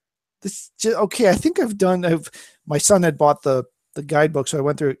 okay, I think my son had bought the guidebook, so I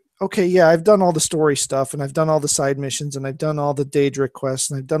went through it. Okay, yeah, I've done all the story stuff, and I've done all the side missions, and I've done all the Daedric quests,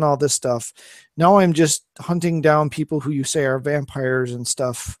 and I've done all this stuff. Now I'm just hunting down people who you say are vampires and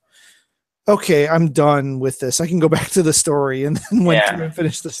stuff. Okay, I'm done with this. I can go back to the story, and then went through and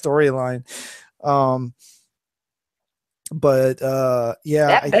finished the storyline. That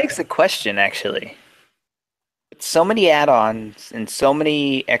begs the question, actually. With so many add-ons and so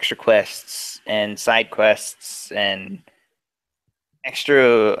many extra quests and side quests and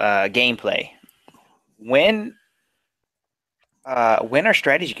extra gameplay, when are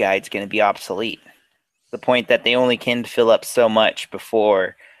strategy guides going to be obsolete? The point that they only can fill up so much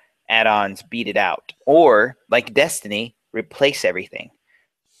before add-ons beat it out, or like Destiny, replace everything.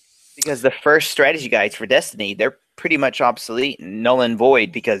 Because the first strategy guides for Destiny, they're pretty much obsolete and null and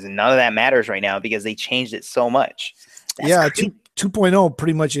void because none of that matters right now because they changed it so much. That's 2.0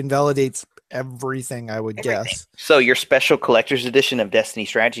 pretty much invalidates everything, I would guess. So your special collector's edition of Destiny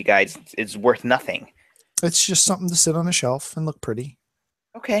strategy guides is worth nothing. It's just something to sit on a shelf and look pretty.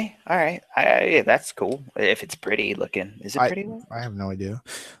 Okay, all right. Yeah, that's cool. If it's pretty looking, is it pretty? I have no idea.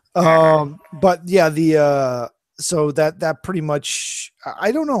 But yeah, so that pretty much,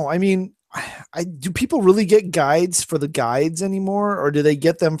 I don't know. I mean, do people really get guides for the guides anymore, or do they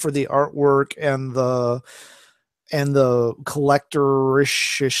get them for the artwork and the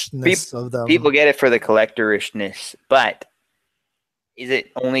collectorishness of them? People get it for the collectorishness, but is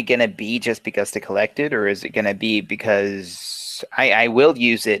it only going to be just because to collect it, or is it going to be because I will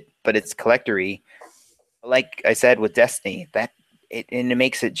use it, but it's collectory? Like I said with Destiny, it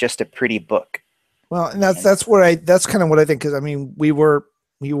makes it just a pretty book. Well, and that's kind of what I think, because I mean we were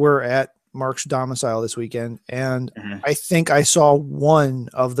at Mark's domicile this weekend, and I think I saw one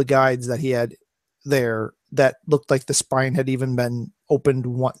of the guides that he had there that looked like the spine had even been opened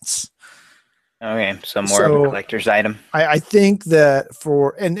once. Okay, so more of a collector's item. I think that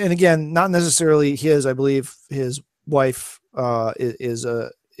and again, not necessarily his. I believe his wife is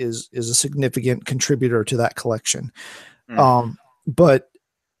a significant contributor to that collection. But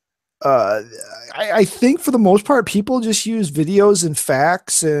I think for the most part, people just use videos and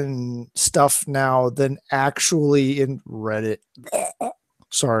facts and stuff now than actually in Reddit.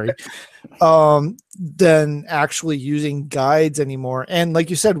 Sorry. Than actually using guides anymore. And like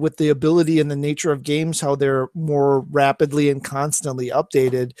you said, with the ability and the nature of games, how they're more rapidly and constantly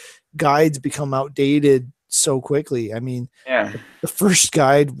updated, guides become outdated so quickly. I mean, the first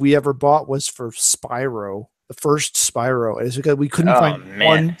guide we ever bought was for Spyro. The first Spyro, is because we couldn't find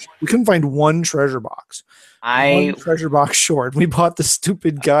one treasure box. One treasure box short. We bought the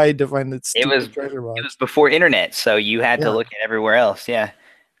stupid guide to find the stupid treasure box. It was before internet, so you had to look at everywhere else. Yeah.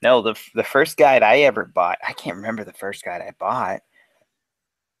 No, the first guide I ever bought, I can't remember the first guide I bought,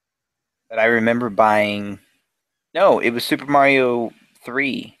 but I remember buying. No, it was Super Mario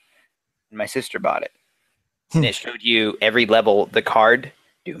 3. And my sister bought it, and it showed you every level. The card,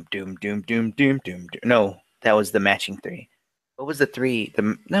 doom, doom, doom, doom, doom, doom. No. That was the matching 3. What was the 3?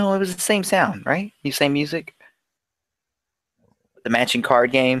 No, it was the same sound, right? The same music. The matching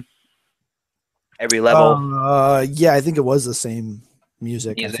card game. Every level. Yeah, I think it was the same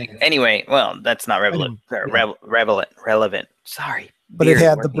music. Anyway, well, that's not relevant. Sorry. But it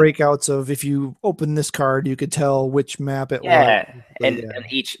had the breakouts of if you open this card, you could tell which map it was. And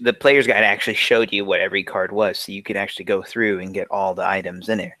the player's guide actually showed you what every card was, so you could actually go through and get all the items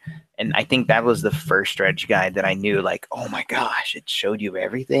in there. And I think that was the first strategy guide that I knew, like, oh my gosh, it showed you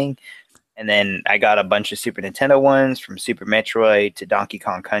everything. And then I got a bunch of Super Nintendo ones, from Super Metroid to Donkey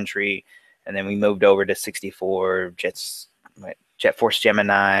Kong Country, and then we moved over to 64, Jet Force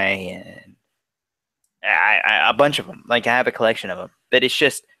Gemini, and a bunch of them. Like, I have a collection of them. But it's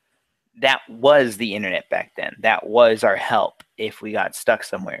just, that was the internet back then. That was our help if we got stuck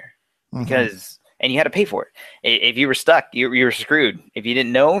somewhere. Because and you had to pay for it. If you were stuck, you were screwed. If you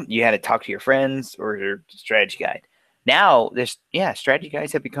didn't know, you had to talk to your friends or your strategy guide. Now, strategy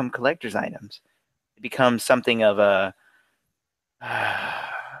guides have become collector's items. It becomes something of a,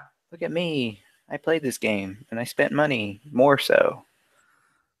 look at me. I played this game, and I spent money, more so.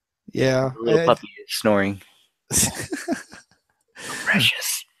 Yeah. The little puppy is snoring.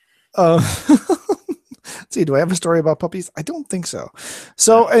 Precious. See, do I have a story about puppies? I don't think so.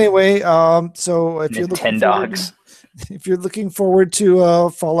 So anyway, so if you're looking 10 dogs. If you're looking forward to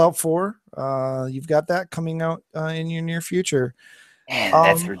Fallout 4, you've got that coming out in your near future. Man,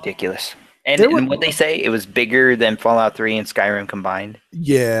 that's ridiculous. And what they say, it was bigger than Fallout 3 and Skyrim combined.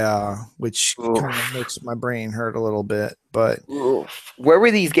 Yeah, which kind of makes my brain hurt a little bit. But where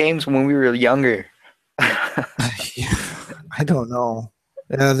were these games when we were younger? I don't know.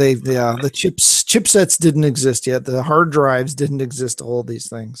 The chipsets didn't exist yet. The hard drives didn't exist to hold these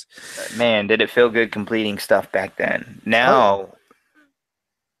things. Man, did it feel good completing stuff back then? Now,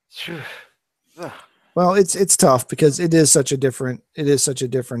 well, it's tough because it is such a different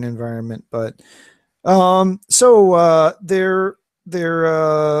environment. But there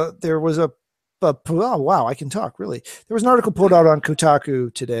was oh wow, I can talk really. There was an article put out on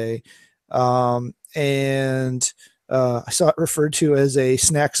Kotaku today, and I saw it referred to as a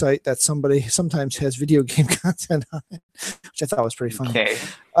snack site that somebody sometimes has video game content on it, which I thought was pretty funny. Okay.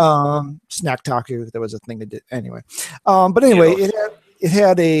 Snack Taku, that was a thing they did anyway. But anyway, it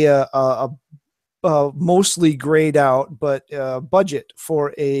had a mostly grayed out, but budget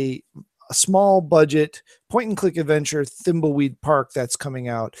for a small budget point and click adventure, Thimbleweed Park, that's coming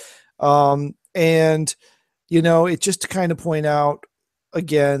out. And it just to kind of point out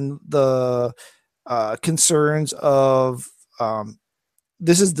again the concerns of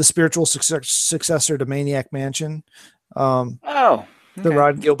this is the spiritual successor to Maniac Mansion. The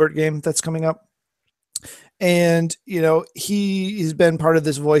Rod Gilbert game that's coming up. And, he has been part of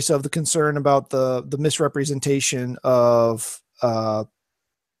this voice of the concern about the misrepresentation of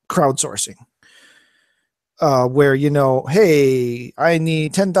crowdsourcing. Where, hey, I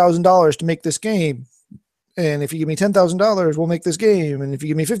need $10,000 to make this game. And if you give me $10,000, we'll make this game. And if you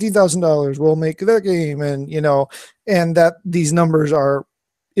give me $15,000, we'll make that game. And, and that these numbers are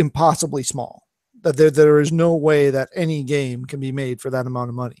impossibly small, that there is no way that any game can be made for that amount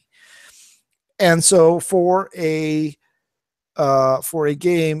of money. And so for a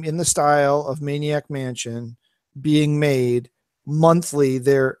game in the style of Maniac Mansion being made monthly,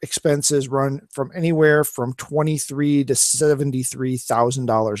 their expenses run from anywhere from $23,000 to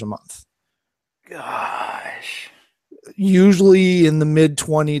 $73,000 a month. Gosh. Usually in the mid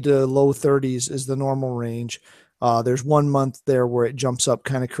 20 to low 30s is the normal range. There's 1 month there where it jumps up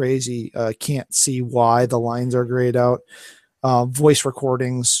kind of crazy. Can't see why. The lines are grayed out. Voice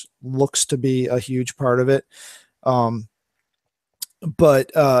recordings looks to be a huge part of it. But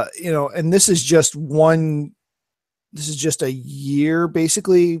and this is just a year,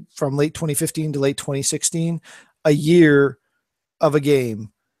 basically from late 2015 to late 2016, a year of a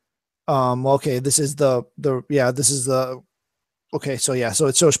game. Okay, so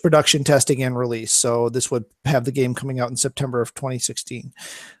it's production, testing, and release. So this would have the game coming out in September of 2016.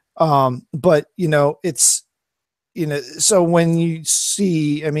 But it's, so when you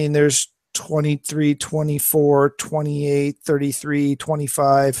see, there's 23, 24, 28, 33,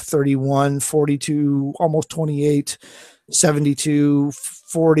 25, 31, 42, almost 28, 72,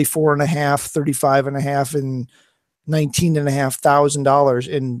 44 and a half, 35 and a half, and $19,500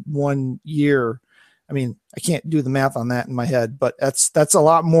 in 1 year. I can't do the math on that in my head, but that's a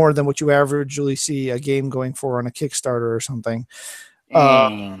lot more than what you averagely see a game going for on a Kickstarter or something.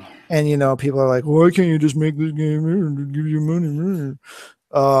 And people are like, why can't you just make this game and give you money?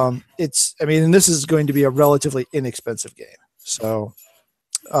 And this is going to be a relatively inexpensive game. So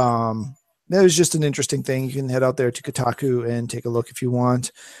that was just an interesting thing. You can head out there to Kotaku and take a look if you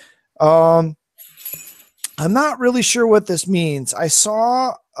want. I'm not really sure what this means. I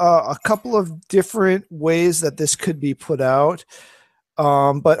saw a couple of different ways that this could be put out.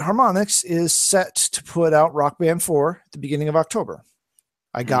 But Harmonix is set to put out Rock Band 4 at the beginning of October.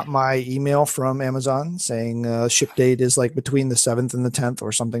 I got my email from Amazon saying ship date is like between the 7th and the 10th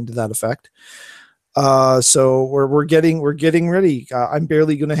or something to that effect. So we're getting ready. I'm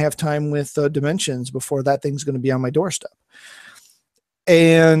barely going to have time with Dimensions before that thing's going to be on my doorstep.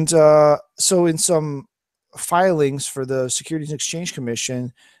 And so in some filings for the Securities and Exchange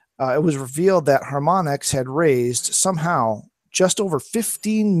Commission, it was revealed that Harmonix had raised somehow just over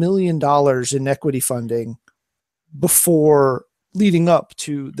 $15 million in equity funding before leading up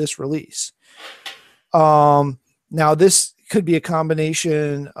to this release. Now this could be a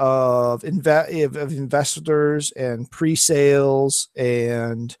combination of investors and pre-sales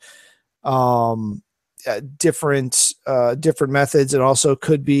and different methods. It also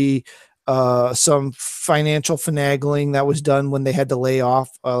could be some financial finagling that was done when they had to lay off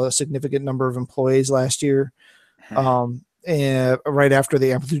a significant number of employees last year. And right after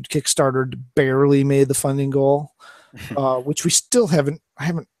the Amplitude Kickstarter barely made the funding goal, which we still I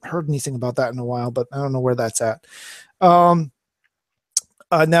haven't heard anything about that in a while, but I don't know where that's at. Now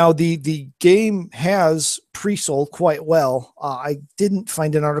the game has pre-sold quite well. I didn't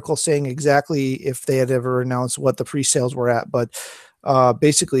find an article saying exactly if they had ever announced what the pre-sales were at, but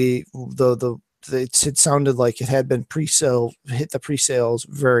basically it sounded like it had been hit the pre-sales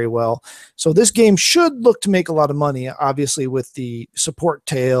very well. So this game should look to make a lot of money, obviously with the support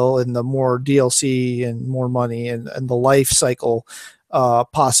tail and the more DLC and more money and the life cycle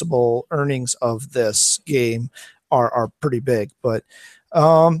possible earnings of this game are pretty big. But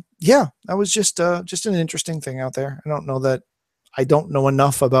yeah, that was just an interesting thing out there. I don't know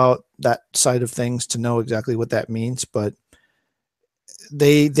enough about that side of things to know exactly what that means, but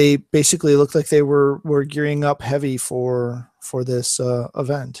they basically looked like they were gearing up heavy for this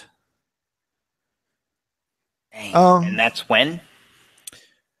event. Dang. And that's when?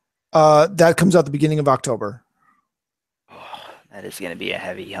 That comes out the beginning of October. Oh, that is going to be a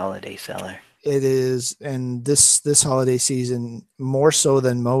heavy holiday seller. It is, and this holiday season, more so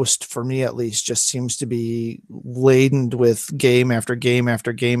than most, for me at least, just seems to be laden with game after game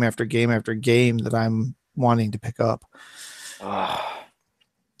after game after game after game that I'm wanting to pick up.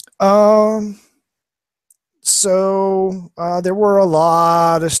 So there were a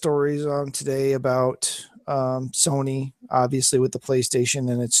lot of stories on today about Sony, obviously with the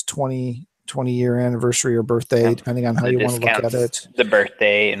PlayStation and its 20-year anniversary or birthday, depending on how you want to look at it. The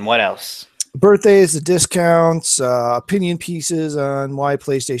birthday and what else? Birthdays, the discounts, opinion pieces on why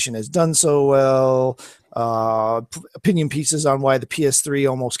PlayStation has done so well, opinion pieces on why the PS3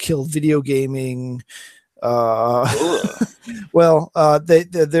 almost killed video gaming. Well,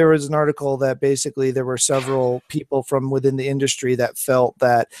 there was an article that basically there were several people from within the industry that felt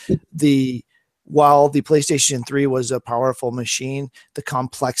that while the PlayStation 3 was a powerful machine, the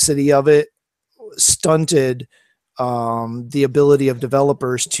complexity of it stunted the ability of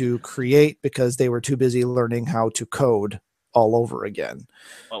developers to create because they were too busy learning how to code all over again.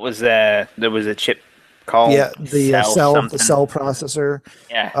 What was that? There was a chip called the cell processor.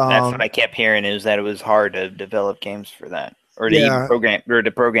 Yeah, that's what I kept hearing, is that it was hard to develop games for that, or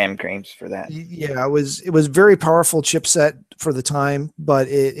to program games for that. Yeah, it was very powerful chipset for the time, but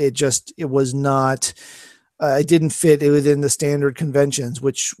it was not. It didn't fit within the standard conventions,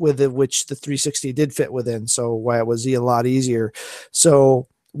 which the 360 did fit within. So why it was a lot easier. So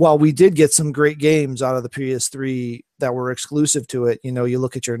while we did get some great games out of the PS3 that were exclusive to it, you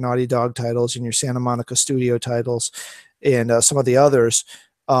look at your Naughty Dog titles and your Santa Monica Studio titles and some of the others.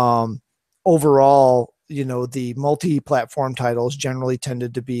 Overall, the multi-platform titles generally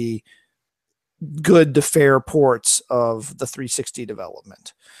tended to be good to fair ports of the 360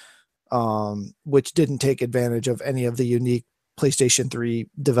 development. Which didn't take advantage of any of the unique PlayStation 3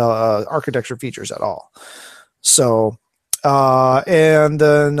 architecture features at all. So, and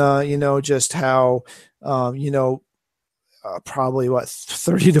then, just how, probably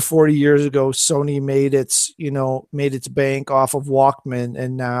 30 to 40 years ago, Sony made its bank off of Walkman,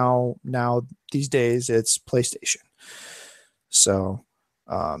 and now these days it's PlayStation. So,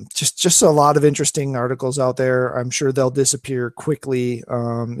 just a lot of interesting articles out there. I'm sure they'll disappear quickly.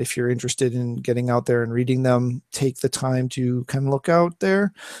 If you're interested in getting out there and reading them, take the time to kind of look out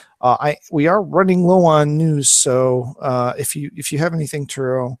there. We are running low on news, so if you have anything,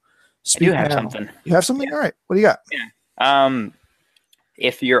 Turo, speak now. I do have something. You have something? Yeah. All right. What do you got? Yeah.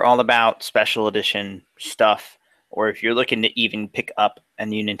 If you're all about special edition stuff, or if you're looking to even pick up a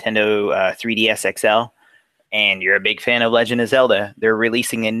new Nintendo 3DS XL, and you're a big fan of Legend of Zelda, they're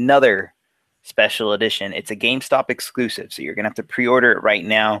releasing another special edition. It's a GameStop exclusive, so you're going to have to pre-order it right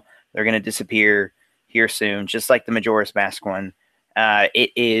now. They're going to disappear here soon, just like the Majora's Mask one.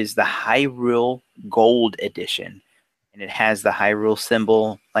 It is the Hyrule Gold edition, and it has the Hyrule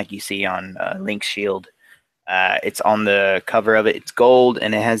symbol like you see on Link's shield. It's on the cover of it. It's gold,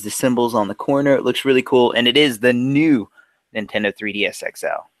 and it has the symbols on the corner. It looks really cool, and it is the new Nintendo 3DS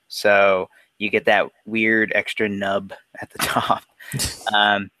XL. So you get that weird extra nub at the top.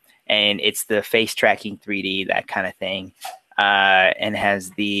 And it's the face tracking 3D, that kind of thing. And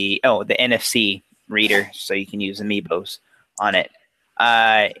has the NFC reader, so you can use Amiibos on it.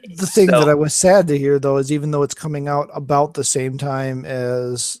 The thing So- that I was sad to hear, though, is even though it's coming out about the same time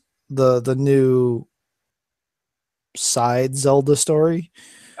as the new side Zelda story,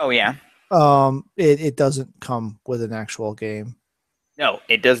 Oh yeah. it doesn't come with an actual game. No,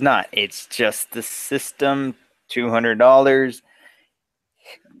 it does not. It's just the system, $200.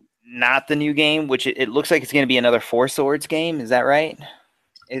 Not the new game, which it looks like it's going to be another Four Swords game. Is that right?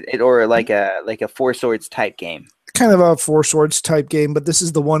 Or like a Four Swords type game. Kind of a Four Swords type game, but this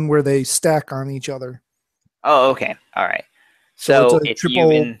is the one where they stack on each other. Oh, okay. All right. So it's a if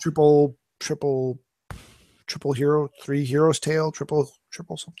triple hero, 3 heroes tale, triple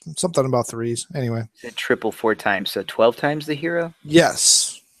something about threes. Anyway, triple 4 times, so 12 times the hero.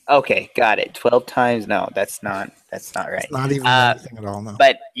 yes. Okay, got it. 12 times. No, that's not right. It's not even anything at all. No.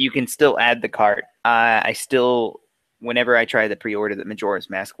 But you can still add the cart. I still, whenever I try to pre-order the Majora's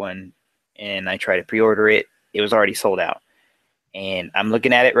Mask one, and I try to pre-order it, it was already sold out. And I'm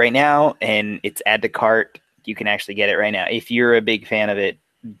looking at it right now, and it's add to cart. You can actually get it right now. If you're a big fan of it,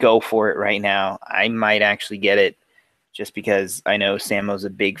 go for it right now. I might actually get it just because I know Samo's a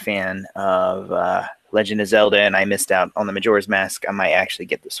big fan of Legend of Zelda, and I missed out on the Majora's Mask. I might actually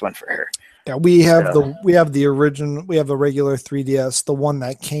get this one for her. Yeah, we have the original. We have the regular 3DS, the one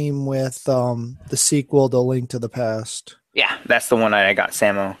that came with the sequel to Link to the Past. Yeah, that's the one I got,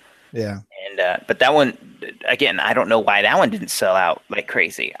 Samo. Yeah, and but that one, again, I don't know why that one didn't sell out like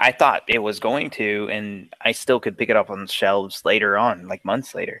crazy. I thought it was going to, and I still could pick it up on the shelves later on, like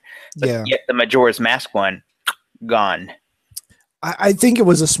months later. But yeah. Yet the Majora's Mask one, gone. I think it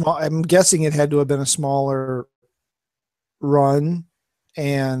was a small. I'm guessing it had to have been a smaller run,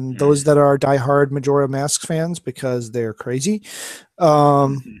 and those that are diehard Majora Mask fans, because they're crazy,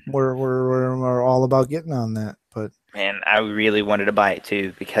 we're all about getting on that. But And I really wanted to buy it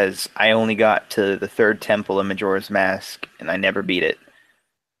too because I only got to the 3rd temple of Majora's Mask and I never beat it.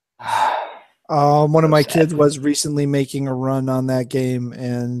 one of my kids was recently making a run on that game,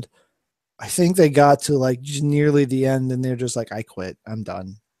 and I think they got to like just nearly the end, and they're just like, "I quit. I'm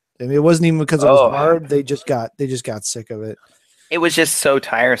done." I mean, it wasn't even because it was hard. They just got sick of it. It was just so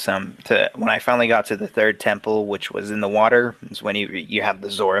tiresome when I finally got to the 3rd temple, which was in the water. It's when you have the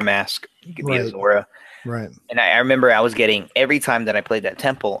Zora mask. You can be a Zora. Right. And I remember I was getting, every time that I played that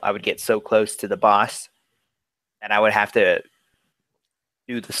temple, I would get so close to the boss, and I would have to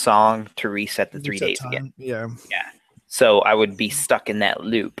do the song to reset the 3 days again. Yeah. Yeah. So I would be stuck in that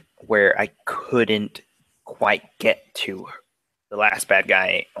loop where I couldn't quite get to the last bad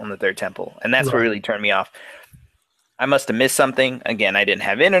guy on the 3rd temple. And that's what really turned me off. I must have missed something. Again, I didn't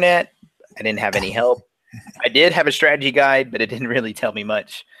have internet. I didn't have any help. I did have a strategy guide, but it didn't really tell me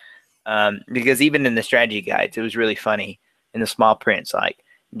much. Because even in the strategy guides, it was really funny in the small prints, like,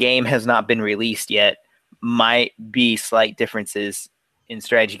 game has not been released yet, might be slight differences in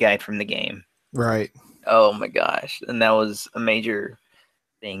strategy guide from the game. Right. Oh my gosh. And that was a major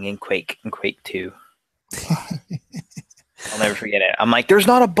thing in Quake 2. I'll never forget it. I'm like, there's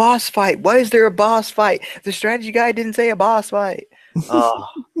not a boss fight. Why is there a boss fight? The strategy guide didn't say a boss fight. Oh,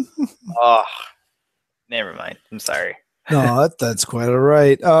 never mind. I'm sorry. No, that's quite all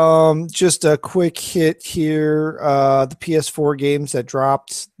right. Just a quick hit here. The PS4 games that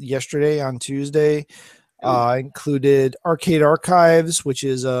dropped yesterday on Tuesday included Arcade Archives, which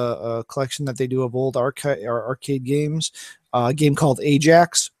is a collection that they do of old arcade games. A game called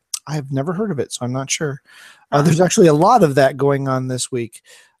Ajax. I've never heard of it, so I'm not sure. There's actually a lot of that going on this week.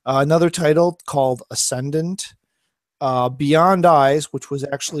 Another title called Ascendant. Beyond Eyes, which was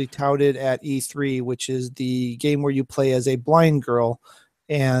actually touted at E3, which is the game where you play as a blind girl,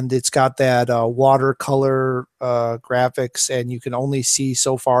 and it's got that watercolor graphics, and you can only see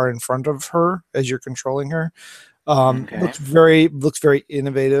so far in front of her as you're controlling her. Looks very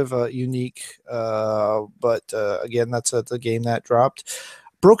innovative, unique. But again, that's the game that dropped.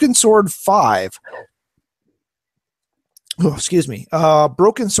 Broken Sword 5. Oh, excuse me.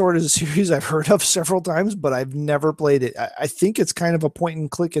 Broken Sword is a series I've heard of several times, but I've never played it. I think it's kind of a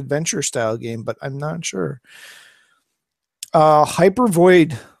point-and-click adventure style game, but I'm not sure. Hyper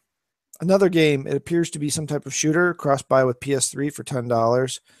Void, another game. It appears to be some type of shooter, cross-buy with PS3 for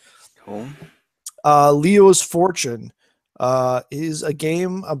 $10. Cool. Leo's Fortune is a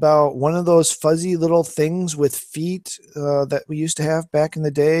game about one of those fuzzy little things with feet that we used to have back in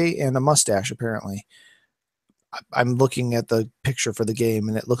the day, and a mustache, apparently. I'm looking at the picture for the game,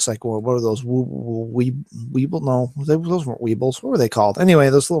 and it looks like, well, what are those? Weeble? No, those weren't Weebles. What were they called? Anyway,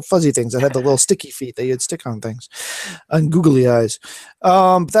 those little fuzzy things that had the little sticky feet that you'd stick on things, and googly eyes.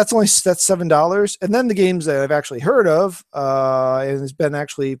 That's $7. And then the games that I've actually heard of, and has been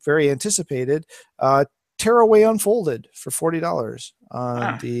actually very anticipated. Tearaway Unfolded for $40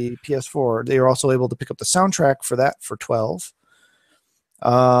 on the PS4. They were also able to pick up the soundtrack for that for $12.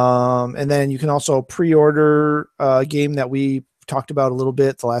 And then you can also pre-order a game that we talked about a little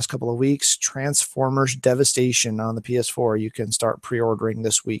bit the last couple of weeks, Transformers Devastation on the PS4. You can start pre-ordering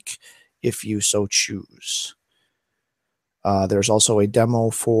this week if you so choose. There's also a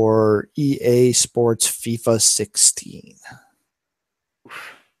demo for EA Sports FIFA 16.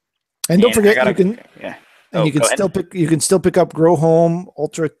 And don't forget, you can still pick up Grow Home,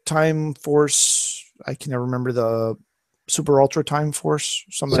 Ultra Time Force. I can never remember the Super Ultra Time Force,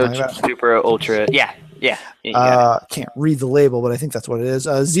 something like that. Super Ultra, yeah. Can't read the label, but I think that's what it is.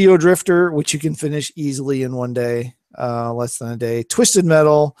 Zeo Drifter, which you can finish easily in one day, less than a day. Twisted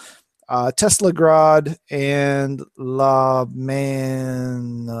Metal, Tesla Grad, and La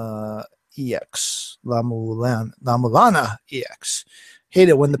Man EX, La Mulana EX. Hate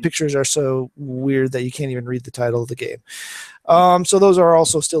it when the pictures are so weird that you can't even read the title of the game. So those are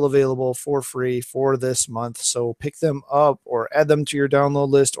also still available for free for this month. So pick them up or add them to your download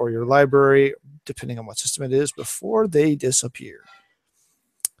list or your library, depending on what system it is, before they disappear.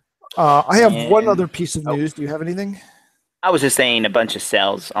 I have one other piece of news. Do you have anything? I was just saying a bunch of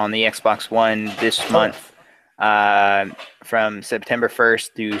sales on the Xbox One this month from September 1st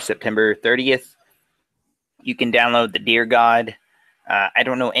through September 30th. You can download the Dear God. I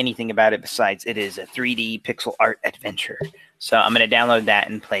don't know anything about it besides it is a 3D pixel art adventure. So I'm going to download that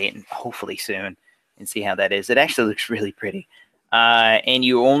and play it hopefully soon and see how that is. It actually looks really pretty. And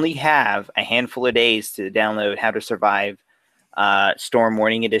you only have a handful of days to download How to Survive Storm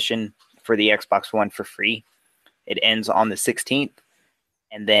Warning Edition for the Xbox One for free. It ends on the 16th.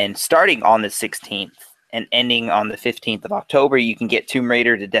 And then starting on the 16th and ending on the 15th of October, you can get Tomb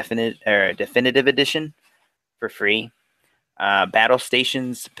Raider the Definitive Edition for free. Battle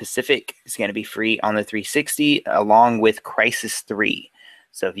Stations Pacific is going to be free on the 360 along with Crisis 3.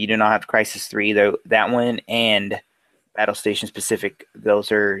 So if you do not have Crisis 3, though, that one and Battle Stations Pacific,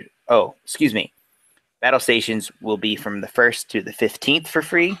 those are... Oh, excuse me. Battle Stations will be from the 1st to the 15th for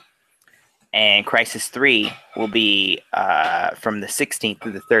free. And Crisis 3 will be from the 16th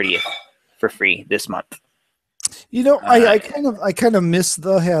to the 30th for free this month. You know, I kind of miss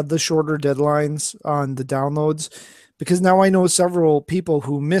the shorter deadlines on the downloads. Because now I know several people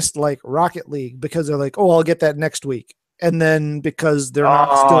who missed like Rocket League because they're like, oh, I'll get that next week. And then because they're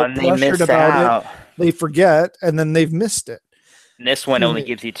not still pressured about it, they forget and then they've missed it. And this one only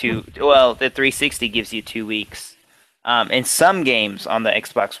gives you the 360 gives you 2 weeks. And some games on the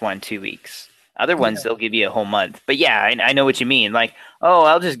Xbox One, 2 weeks. Other ones, they'll give you a whole month. But yeah, I know what you mean. Like, oh,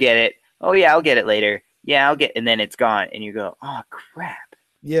 I'll just get it. Oh yeah, I'll get it later. Yeah, and then it's gone. And you go, oh crap.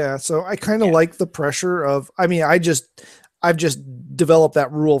 Yeah, so I kind of like the pressure of. I mean, I've just developed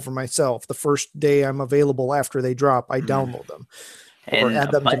that rule for myself. The first day I'm available after they drop, I download them or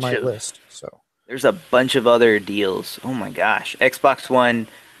add them to my list. So there's a bunch of other deals. Oh my gosh, Xbox One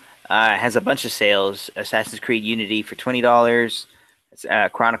has a bunch of sales. Assassin's Creed Unity for $20,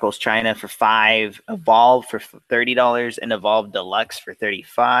 Chronicles China for $5, Evolve for $30, and Evolve Deluxe for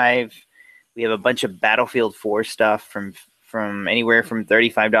 $35. We have a bunch of Battlefield 4 stuff from anywhere from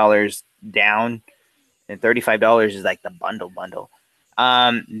 $35 down, and $35 is like the bundle.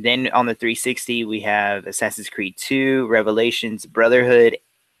 Then on the 360, we have Assassin's Creed 2, Revelations, Brotherhood,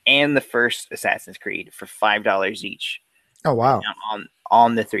 and the first Assassin's Creed for $5 each. Oh, wow.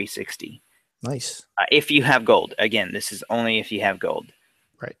 On the 360. Nice. If you have gold. Again, this is only if you have gold.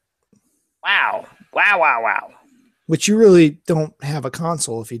 Right. Wow. Which you really don't have a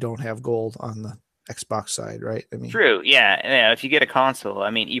console if you don't have gold on the Xbox side, right? I mean, true. Yeah. If you get a console, I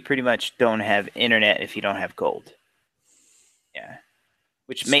mean, you pretty much don't have internet if you don't have gold. Yeah.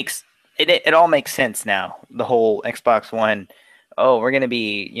 Which makes it all makes sense now. The whole Xbox One. Oh, we're going to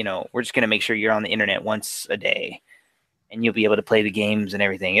be, we're just going to make sure you're on the internet once a day and you'll be able to play the games and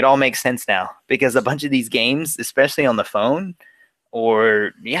everything. It all makes sense now because a bunch of these games, especially on the phone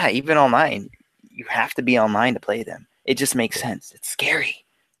or even online, you have to be online to play them. It just makes sense. It's scary.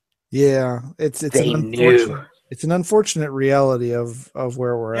 Yeah, it's an unfortunate reality of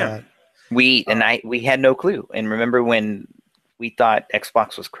where we're at. We had no clue. And remember when we thought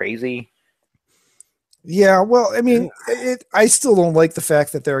Xbox was crazy? Yeah, well, I mean, I still don't like the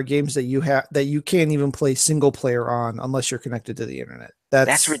fact that there are games that you can't even play single player on unless you're connected to the internet.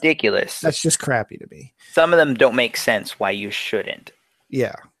 That's ridiculous. That's just crappy to me. Some of them don't make sense why you shouldn't.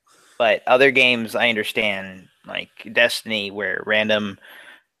 Yeah. But other games I understand, like Destiny, where random.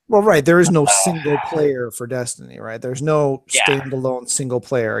 Well, right. There is no single player for Destiny, right? There's no standalone single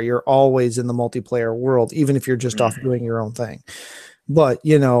player. You're always in the multiplayer world, even if you're just off doing your own thing. But,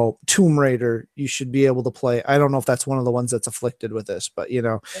 you know, Tomb Raider, you should be able to play. I don't know if that's one of the ones that's afflicted with this, but, you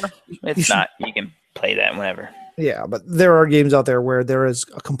know. It's not. You can play that whenever. Yeah, but there are games out there where there is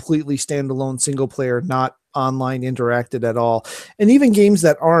a completely standalone single player, not online interacted at all. And even games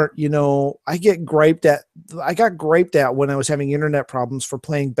that aren't, you know, I got griped at when I was having internet problems for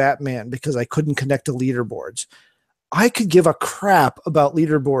playing Batman because I couldn't connect to leaderboards. I could give a crap about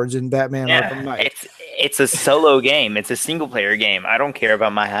leaderboards in Batman Arkham Knight. It's a solo game. It's a single player game. I don't care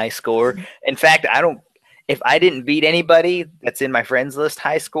about my high score. In fact, if I didn't beat anybody that's in my friends list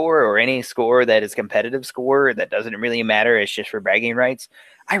high score or any score that is competitive score, that doesn't really matter. It's just for bragging rights.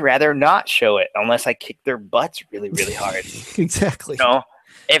 I'd rather not show it unless I kick their butts really, really hard. Exactly. You know,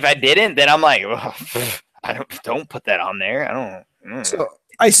 if I didn't, then I'm like, don't put that on there. I don't. So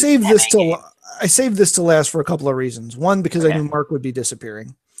I saved this to last for a couple of reasons. One, because I knew Mark would be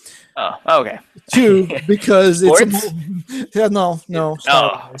disappearing. Oh, okay. Two, because Sports?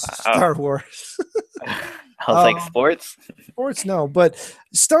 Star Wars. I was like, sports? Sports, no. But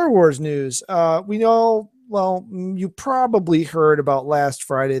Star Wars news. We know, well, you probably heard about last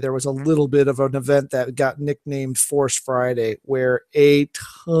Friday. There was a little bit of an event that got nicknamed Force Friday, where a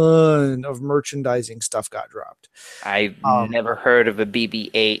ton of merchandising stuff got dropped. I've never heard of a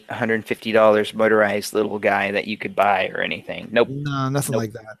BB-8, $150 motorized little guy that you could buy or anything. Nope. No, nothing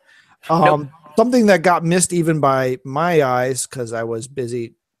like that. Something that got missed even by my eyes because I was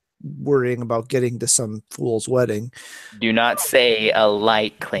busy worrying about getting to some fool's wedding. Do not say a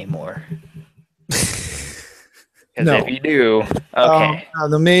light claymore. Because No. if you do, okay.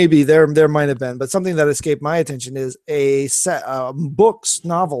 Maybe there might have been, but something that escaped my attention is a set books,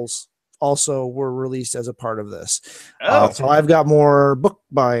 novels also were released as a part of this. So I've got more book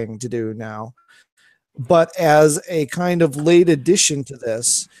buying to do now. But as a kind of late addition to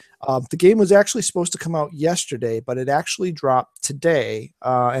this, the game was actually supposed to come out yesterday, but it actually dropped today.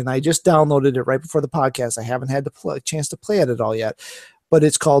 And I just downloaded it right before the podcast. I haven't had a chance to play it at all yet, but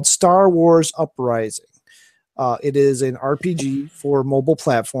it's called Star Wars Uprising. It is an RPG for mobile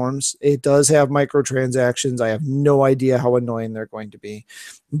platforms. It does have microtransactions. I have no idea how annoying they're going to be.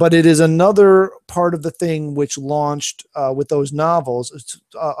 But it is another part of the thing which launched with those novels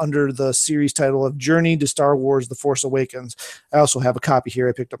under the series title of Journey to Star Wars The Force Awakens. I also have a copy here.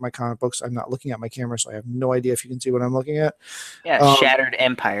 I picked up my comic books. I'm not looking at my camera, so I have no idea if you can see what I'm looking at. Yeah, Shattered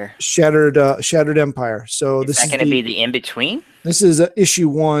Empire. Shattered Empire. So Is that going to be the in-between? This is issue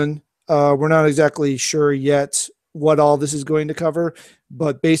 1. We're not exactly sure yet what all this is going to cover,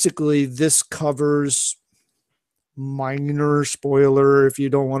 but basically this covers, minor spoiler if you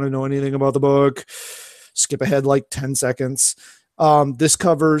don't want to know anything about the book, skip ahead like 10 seconds. This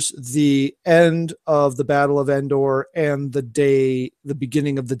covers the end of the Battle of Endor and the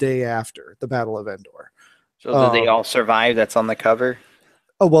beginning of the day after the Battle of Endor. So do they all survive that's on the cover?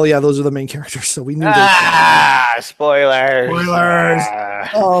 Oh, well, yeah, those are the main characters, so we knew spoilers.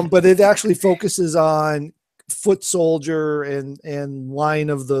 But it actually focuses on foot soldier and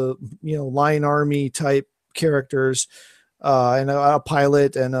line of the, line army type characters, and a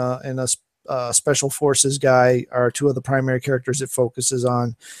pilot and a special forces guy are two of the primary characters it focuses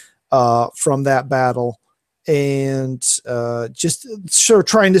on from that battle. And just sort of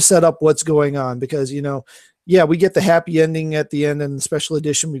trying to set up what's going on because, we get the happy ending at the end in the special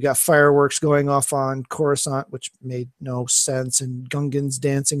edition. We got fireworks going off on Coruscant, which made no sense, and Gungans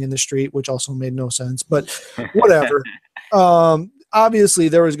dancing in the street, which also made no sense, but whatever. Obviously,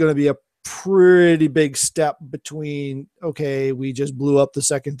 there was going to be a pretty big step between, okay, we just blew up the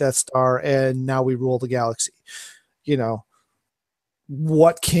second Death Star, and now we rule the galaxy.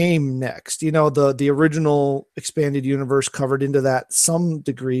 What came next? The original expanded universe covered into that some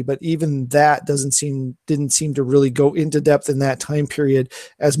degree, but even that didn't seem to really go into depth in that time period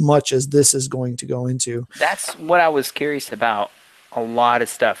as much as this is going to go into. That's what I was curious about. A lot of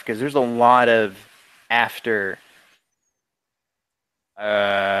stuff, because there's a lot of after.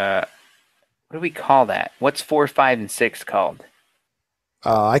 What do we call that? What's 4, 5, and 6 called?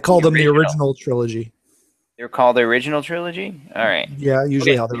 I call them the original trilogy. They're called the original trilogy? All right. Yeah,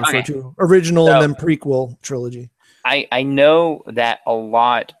 usually how they refer to original and then prequel trilogy. I know that a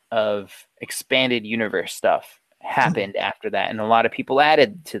lot of expanded universe stuff happened after that, and a lot of people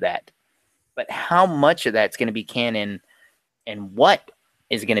added to that. But how much of that's going to be canon and what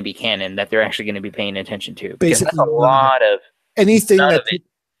is going to be canon that they're actually going to be paying attention to? Because Basically, that's a lot of anything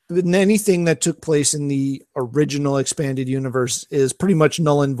that took place in the original expanded universe is pretty much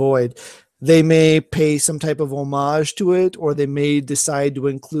null and void. They may pay some type of homage to it, or they may decide to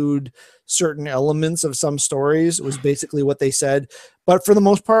include certain elements of some stories. It was basically what they said. But for the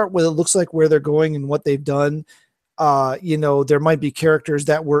most part, what it looks like where they're going and what they've done, There might be characters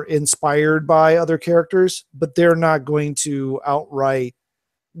that were inspired by other characters, but they're not going to outright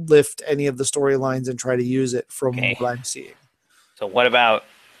lift any of the storylines and try to use it from what I'm seeing. So what about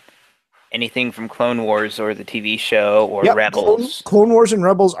anything from Clone Wars or the TV show or Rebels? Clone Wars and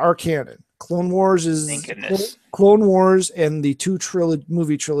Rebels are canon. Clone Wars is Thank goodness. Clone Wars and the two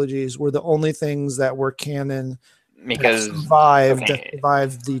movie trilogies were the only things that were canon because that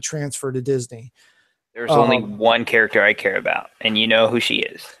survived the transfer to Disney. There's only one character I care about, and you know who she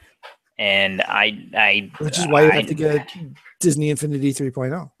is. And which is why you have to get Disney Infinity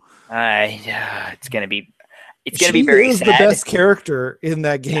 3.0. It's gonna be very sad. She is the best character in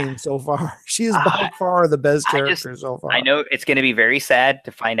that game so far. She is by far the best character so far. I know it's gonna be very sad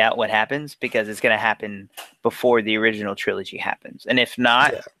to find out what happens because it's gonna happen before the original trilogy happens, and if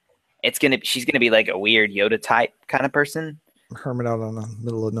not, she's gonna be like a weird Yoda type kind of person, hermit out on the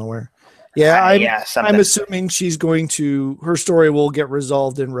middle of nowhere. Yeah, I'm assuming she's going to. Her story will get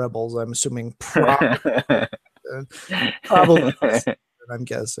resolved in Rebels. I'm assuming probably. I'm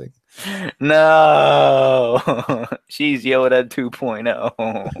guessing. No, she's Yoda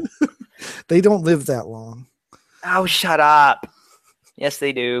 2.0. They don't live that long. Oh, shut up! Yes,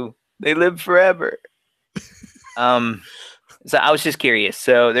 they do. They live forever. So I was just curious.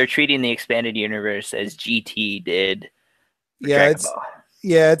 So they're treating the expanded universe as GT did.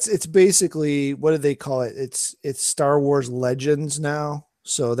 It's basically, what do they call it? It's Star Wars Legends now.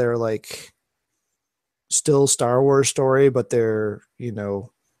 So they're like still Star Wars story, but they're,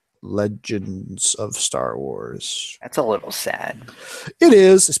 Legends of Star Wars. That's a little sad. It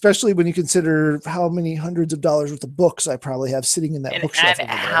is, especially when you consider how many hundreds of dollars worth of books I probably have sitting in that bookshelf. And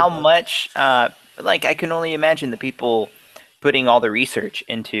how much, I can only imagine the people putting all the research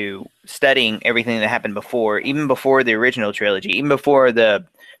into studying everything that happened before, even before the original trilogy, even before the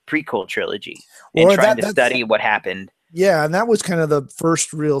prequel trilogy, and trying to study what happened. Yeah, and that was kind of the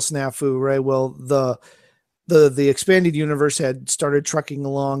first real snafu, right? Well, the expanded universe had started trucking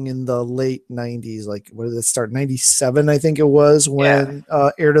along in the late 90s. Like, what did it start? 97, I think it was, when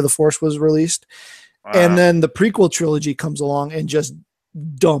Heir to the Force was released. And then the prequel trilogy comes along and just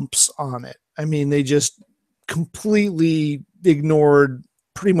dumps on it. I mean, they just completely ignored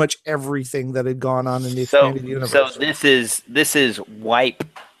pretty much everything that had gone on in the expanded universe. So this is Wipe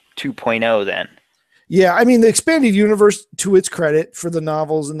 2.0 then. Yeah, I mean, the expanded universe, to its credit, for the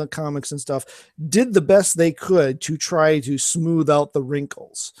novels and the comics and stuff, did the best they could to try to smooth out the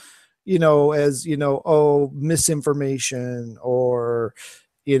wrinkles, misinformation, or,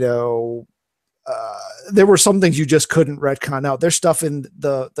 there were some things you just couldn't retcon out. There's stuff in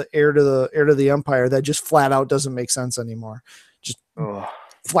the Heir to the Empire that just flat out doesn't make sense anymore.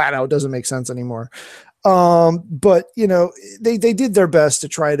 Flat out doesn't make sense anymore. But they did their best to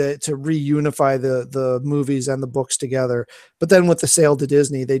try to reunify the movies and the books together. But then with the sale to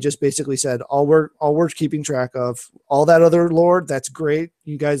Disney, they just basically said, all we're keeping track of, all that other lore, that's great.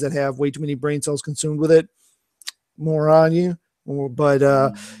 You guys that have way too many brain cells consumed with it, more on you. But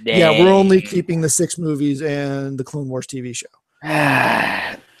we're only keeping the 6 movies and the Clone Wars TV show.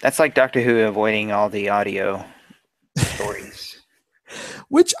 That's like Doctor Who avoiding all the audio stories.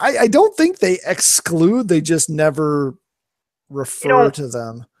 Which I don't think they exclude. They just never refer to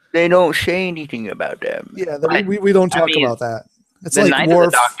them. They don't say anything about them. Yeah, we don't talk about that. It's the like Night of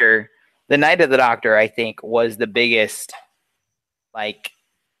the Doctor. The Night of the Doctor, I think, was the biggest,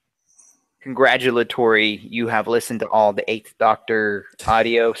 congratulatory. You have listened to all the 8th Doctor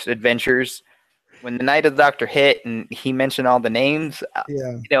audio adventures. When the Night of the Doctor hit and he mentioned all the names,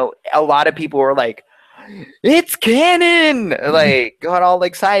 a lot of people were like, "It's canon!" Got all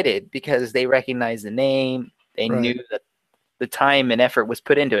excited because they recognized the name. They knew that the time and effort was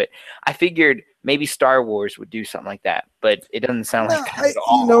put into it. I figured maybe Star Wars would do something like that, but it doesn't sound like that at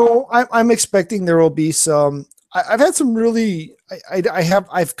all. I'm expecting there will be some. I've had some really.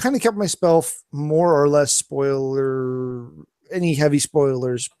 I've kind of kept myself more or less any heavy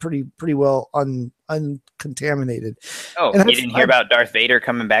spoilers pretty well uncontaminated. Oh, you didn't hear about Darth Vader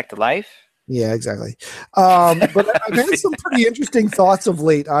coming back to life? Yeah, exactly. But I've had some pretty interesting thoughts of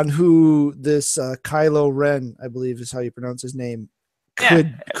late on who this Kylo Ren, I believe is how you pronounce his name,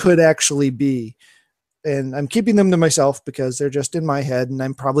 could actually be. And I'm keeping them to myself because they're just in my head, and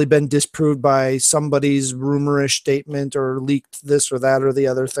I'm probably been disproved by somebody's rumorish statement or leaked this or that or the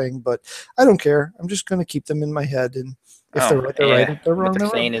other thing. But I don't care. I'm just going to keep them in my head, and if they're right, they're right. If they're wrong, what they're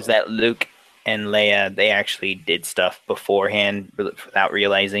saying is that Luke and Leia, they actually did stuff beforehand without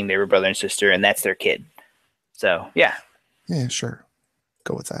realizing they were brother and sister, and that's their kid. So, yeah. Yeah, sure.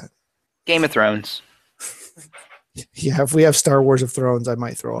 Go with that. Game of Thrones. Yeah, if we have Star Wars of Thrones, I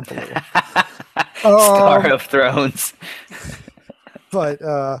might throw up a little. Star of Thrones. But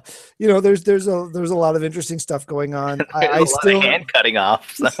there's a lot of interesting stuff going on. There's a lot of hand cutting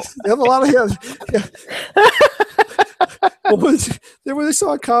off. So. They have a lot of hand. Yeah. When I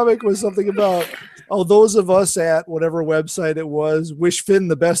saw a comic was something about those of us at whatever website it was wish Finn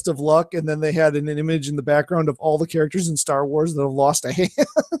the best of luck, and then they had an image in the background of all the characters in Star Wars that have lost a hand.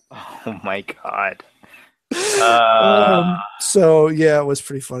 Oh my god. So yeah, it was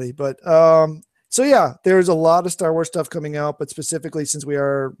pretty funny, but so yeah, there's a lot of Star Wars stuff coming out, but specifically since we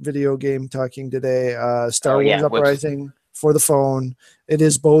are video game talking today, Star Wars Uprising for the phone. It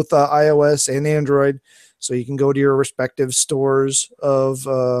is both iOS and Android, so you can go to your respective stores of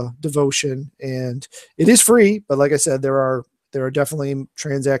devotion, and it is free. But like I said, there are definitely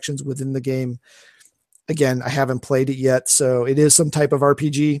transactions within the game. Again, I haven't played it yet, so it is some type of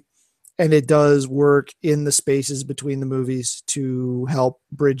RPG, and it does work in the spaces between the movies to help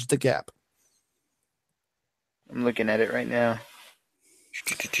bridge the gap. I'm looking at it right now.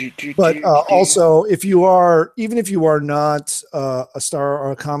 But also, if you are not a Star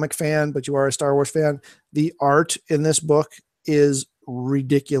or a comic fan, but you are a Star Wars fan, the art in this book is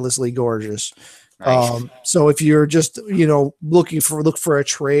ridiculously gorgeous. Nice. So if you're just look for a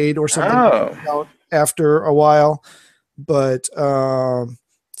trade or something out after a while, but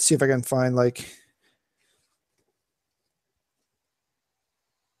see if I can find like.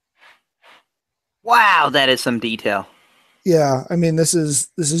 Wow, that is some detail. Yeah, I mean this is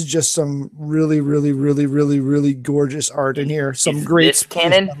just some really, really, really, really, really gorgeous art in here. Some great. This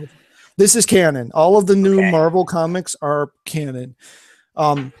canon? This is canon. All of the new Marvel comics are canon.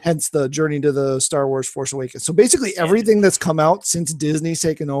 Hence the Journey to the Star Wars Force Awakens. So basically everything that's come out since Disney's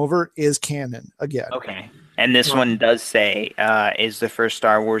taken over is canon again. Okay. And this one does say is the first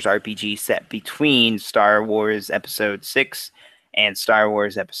Star Wars RPG set between Star Wars Episode 6 and Star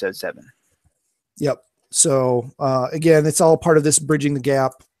Wars Episode 7. Yep. So again, it's all part of this bridging the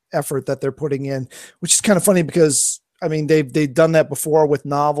gap effort that they're putting in, which is kind of funny because I mean they've done that before with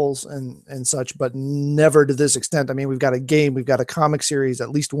novels and such, but never to this extent. I mean, we've got a game, we've got a comic series, at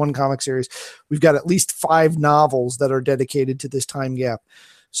least one comic series, we've got at least 5 novels that are dedicated to this time gap.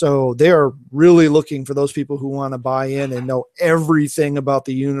 So they are really looking for those people who want to buy in and know everything about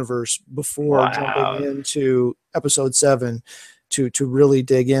the universe before jumping into Episode 7 to really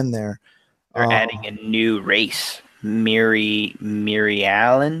dig in there. They're adding a new race,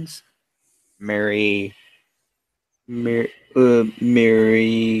 Mary-Allans?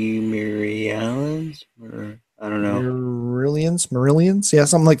 Mary-Allans? I don't know. Marillions? Yeah,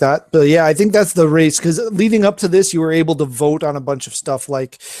 something like that. But yeah, I think that's the race, because leading up to this, you were able to vote on a bunch of stuff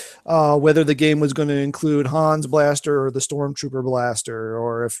like whether the game was going to include Han's blaster or the Stormtrooper blaster,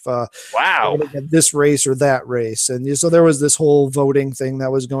 or if this race or that race. And so there was this whole voting thing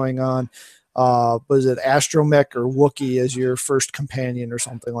that was going on. Was it Astromech or Wookiee as your first companion or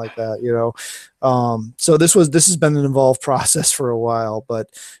something like that, so this has been an involved process for a while, but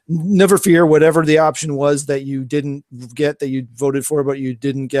never fear, whatever the option was that you didn't get, that you voted for but you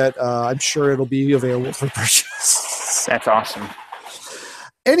didn't get, I'm sure it'll be available for purchase. That's awesome.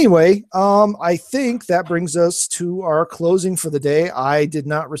 Anyway, I think that brings us to our closing for the day. I did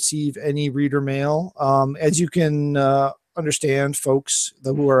not receive any reader mail. As you can understand, folks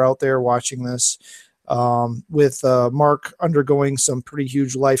who are out there watching this, with Mark undergoing some pretty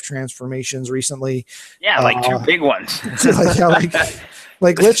huge life transformations recently. Yeah, like 2 big ones.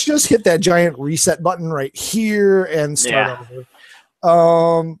 like let's just hit that giant reset button right here and start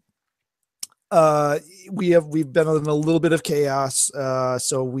over. We've been in a little bit of chaos,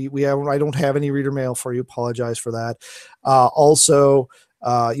 so I don't have any reader mail for you. Apologize for that. Also,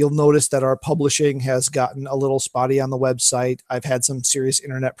 you'll notice that our publishing has gotten a little spotty on the website. I've had some serious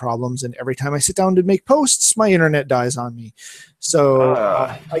internet problems, and every time I sit down to make posts, my internet dies on me. So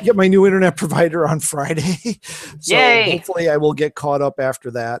I get my new internet provider on Friday. So Yay! Hopefully I will get caught up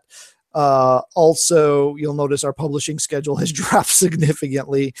after that. Also, you'll notice our publishing schedule has dropped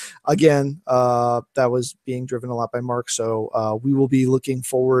significantly. Again, that was being driven a lot by Mark. So we will be looking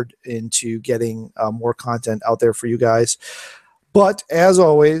forward into getting more content out there for you guys. But as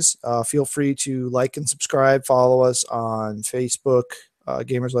always, feel free to like and subscribe. Follow us on Facebook,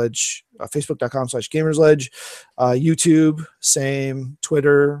 Gamersledge, facebook.com/Gamersledge, YouTube, same,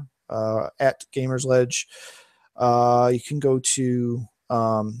 Twitter, at Gamersledge. You can go to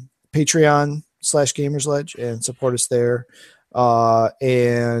Patreon/Gamersledge and support us there.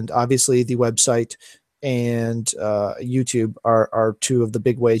 And obviously the website and YouTube are 2 of the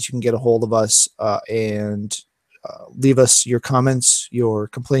big ways you can get a hold of us and leave us your comments, your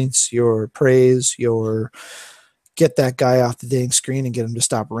complaints, your praise, get that guy off the dang screen and get him to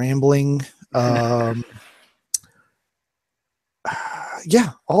stop rambling.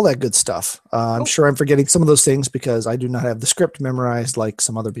 Yeah, all that good stuff. I'm sure I'm forgetting some of those things because I do not have the script memorized like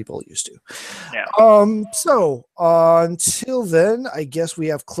some other people used to. Yeah. So until then, I guess we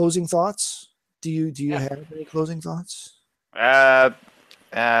have closing thoughts. Do you have any closing thoughts?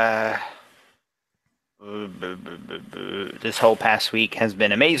 This whole past week has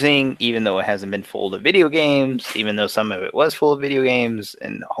been amazing, even though it hasn't been full of video games, even though some of it was full of video games,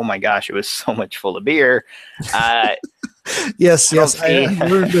 and oh my gosh, it was so much full of beer. Yes, I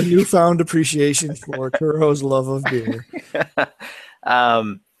learned a newfound appreciation for Turo's love of beer. Yeah,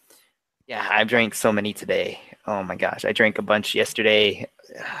 I drank so many today. Oh my gosh, I drank a bunch yesterday.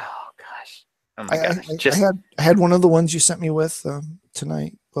 Oh gosh, oh my gosh. I had one of the ones you sent me with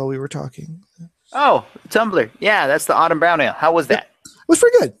tonight while we were talking. Oh, Tumbler. Yeah, that's the Autumn Brown Ale. How was that? It was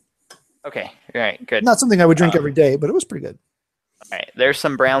pretty good. Okay, all right, good. Not something I would drink every day, but it was pretty good. All right, there's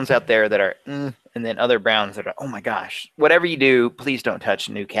some browns out there that are, and then other browns that are, oh my gosh. Whatever you do, please don't touch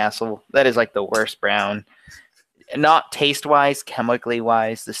Newcastle. That is like the worst brown. Not taste-wise,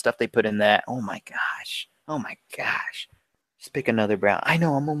 chemically-wise, the stuff they put in that. Oh my gosh. Oh my gosh. Just pick another brown. I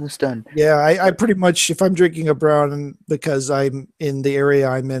know, I'm almost done. Yeah, I pretty much, if I'm drinking a brown, and because I'm in the area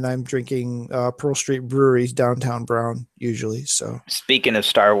I'm in, I'm drinking Pearl Street Brewery's Downtown Brown usually. So speaking of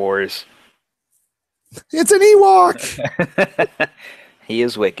Star Wars, it's an Ewok. He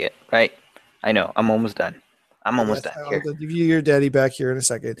is wicked, right? I know. I'm almost done. Done. Here. I'll give you your daddy back here in a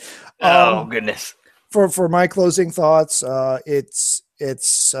second. Oh goodness. For my closing thoughts, it's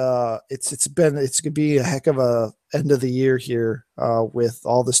gonna be a heck of a end of the year here with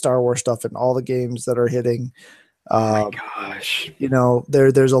all the Star Wars stuff and all the games that are hitting. Oh my gosh! You know,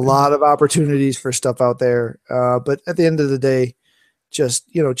 there's a lot of opportunities for stuff out there, but at the end of the day, just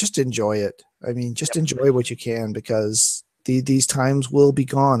enjoy it. I mean, just enjoy what you can, because these times will be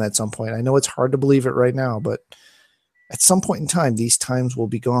gone at some point. I know it's hard to believe it right now, but at some point in time, these times will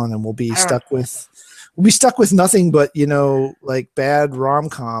be gone, and we'll be stuck with nothing but, like bad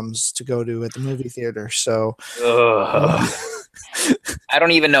rom-coms to go to at the movie theater. So I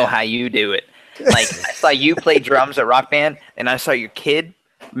don't even know how you do it. Like, I saw you play drums at Rock Band, and I saw your kid,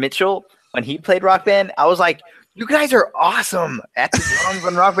 Mitchell, when he played Rock Band. I was like, you guys are awesome at the drums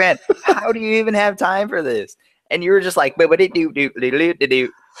on Rock Band. How do you even have time for this? And you were just like, what did you do? And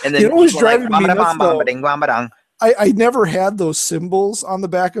then it was driving me nuts. I never had those cymbals on the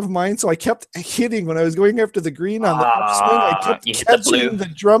back of mine, so I kept hitting when I was going after the green on the upswing. I kept catching the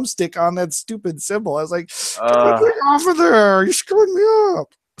drumstick on that stupid cymbal. I was like, get off of there! You're screwing me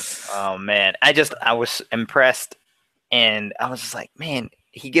up. Oh man, I was impressed, and I was just like, man,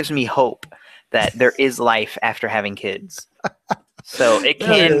 he gives me hope that there is life after having kids. So it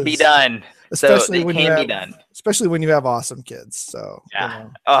can be done. Especially when you have awesome kids. So yeah,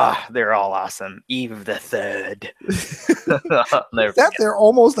 they're all awesome. Eve the Third. Sat there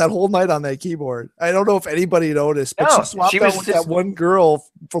almost that whole night on that keyboard. I don't know if anybody noticed, but she swapped out with that one girl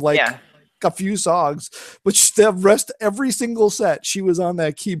for a few songs. But the rest, every single set, she was on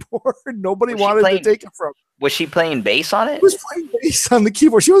that keyboard. Nobody wanted to take it from. Was she playing bass on it? She was playing bass on the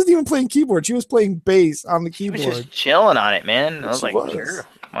keyboard. She wasn't even playing keyboard. She was playing bass on the keyboard. She was just chilling on it, man. I was like, sure.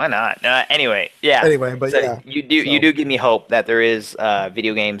 Why not? Anyway, you do give me hope that there is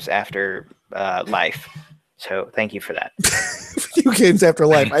video games after life. So thank you for that. Video games after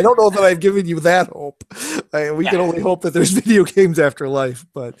life. I don't know that I've given you that hope. We can only hope that there's video games after life.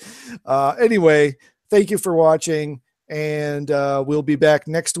 But anyway, thank you for watching, and we'll be back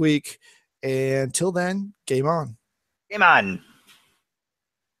next week. And till then, game on. Game on.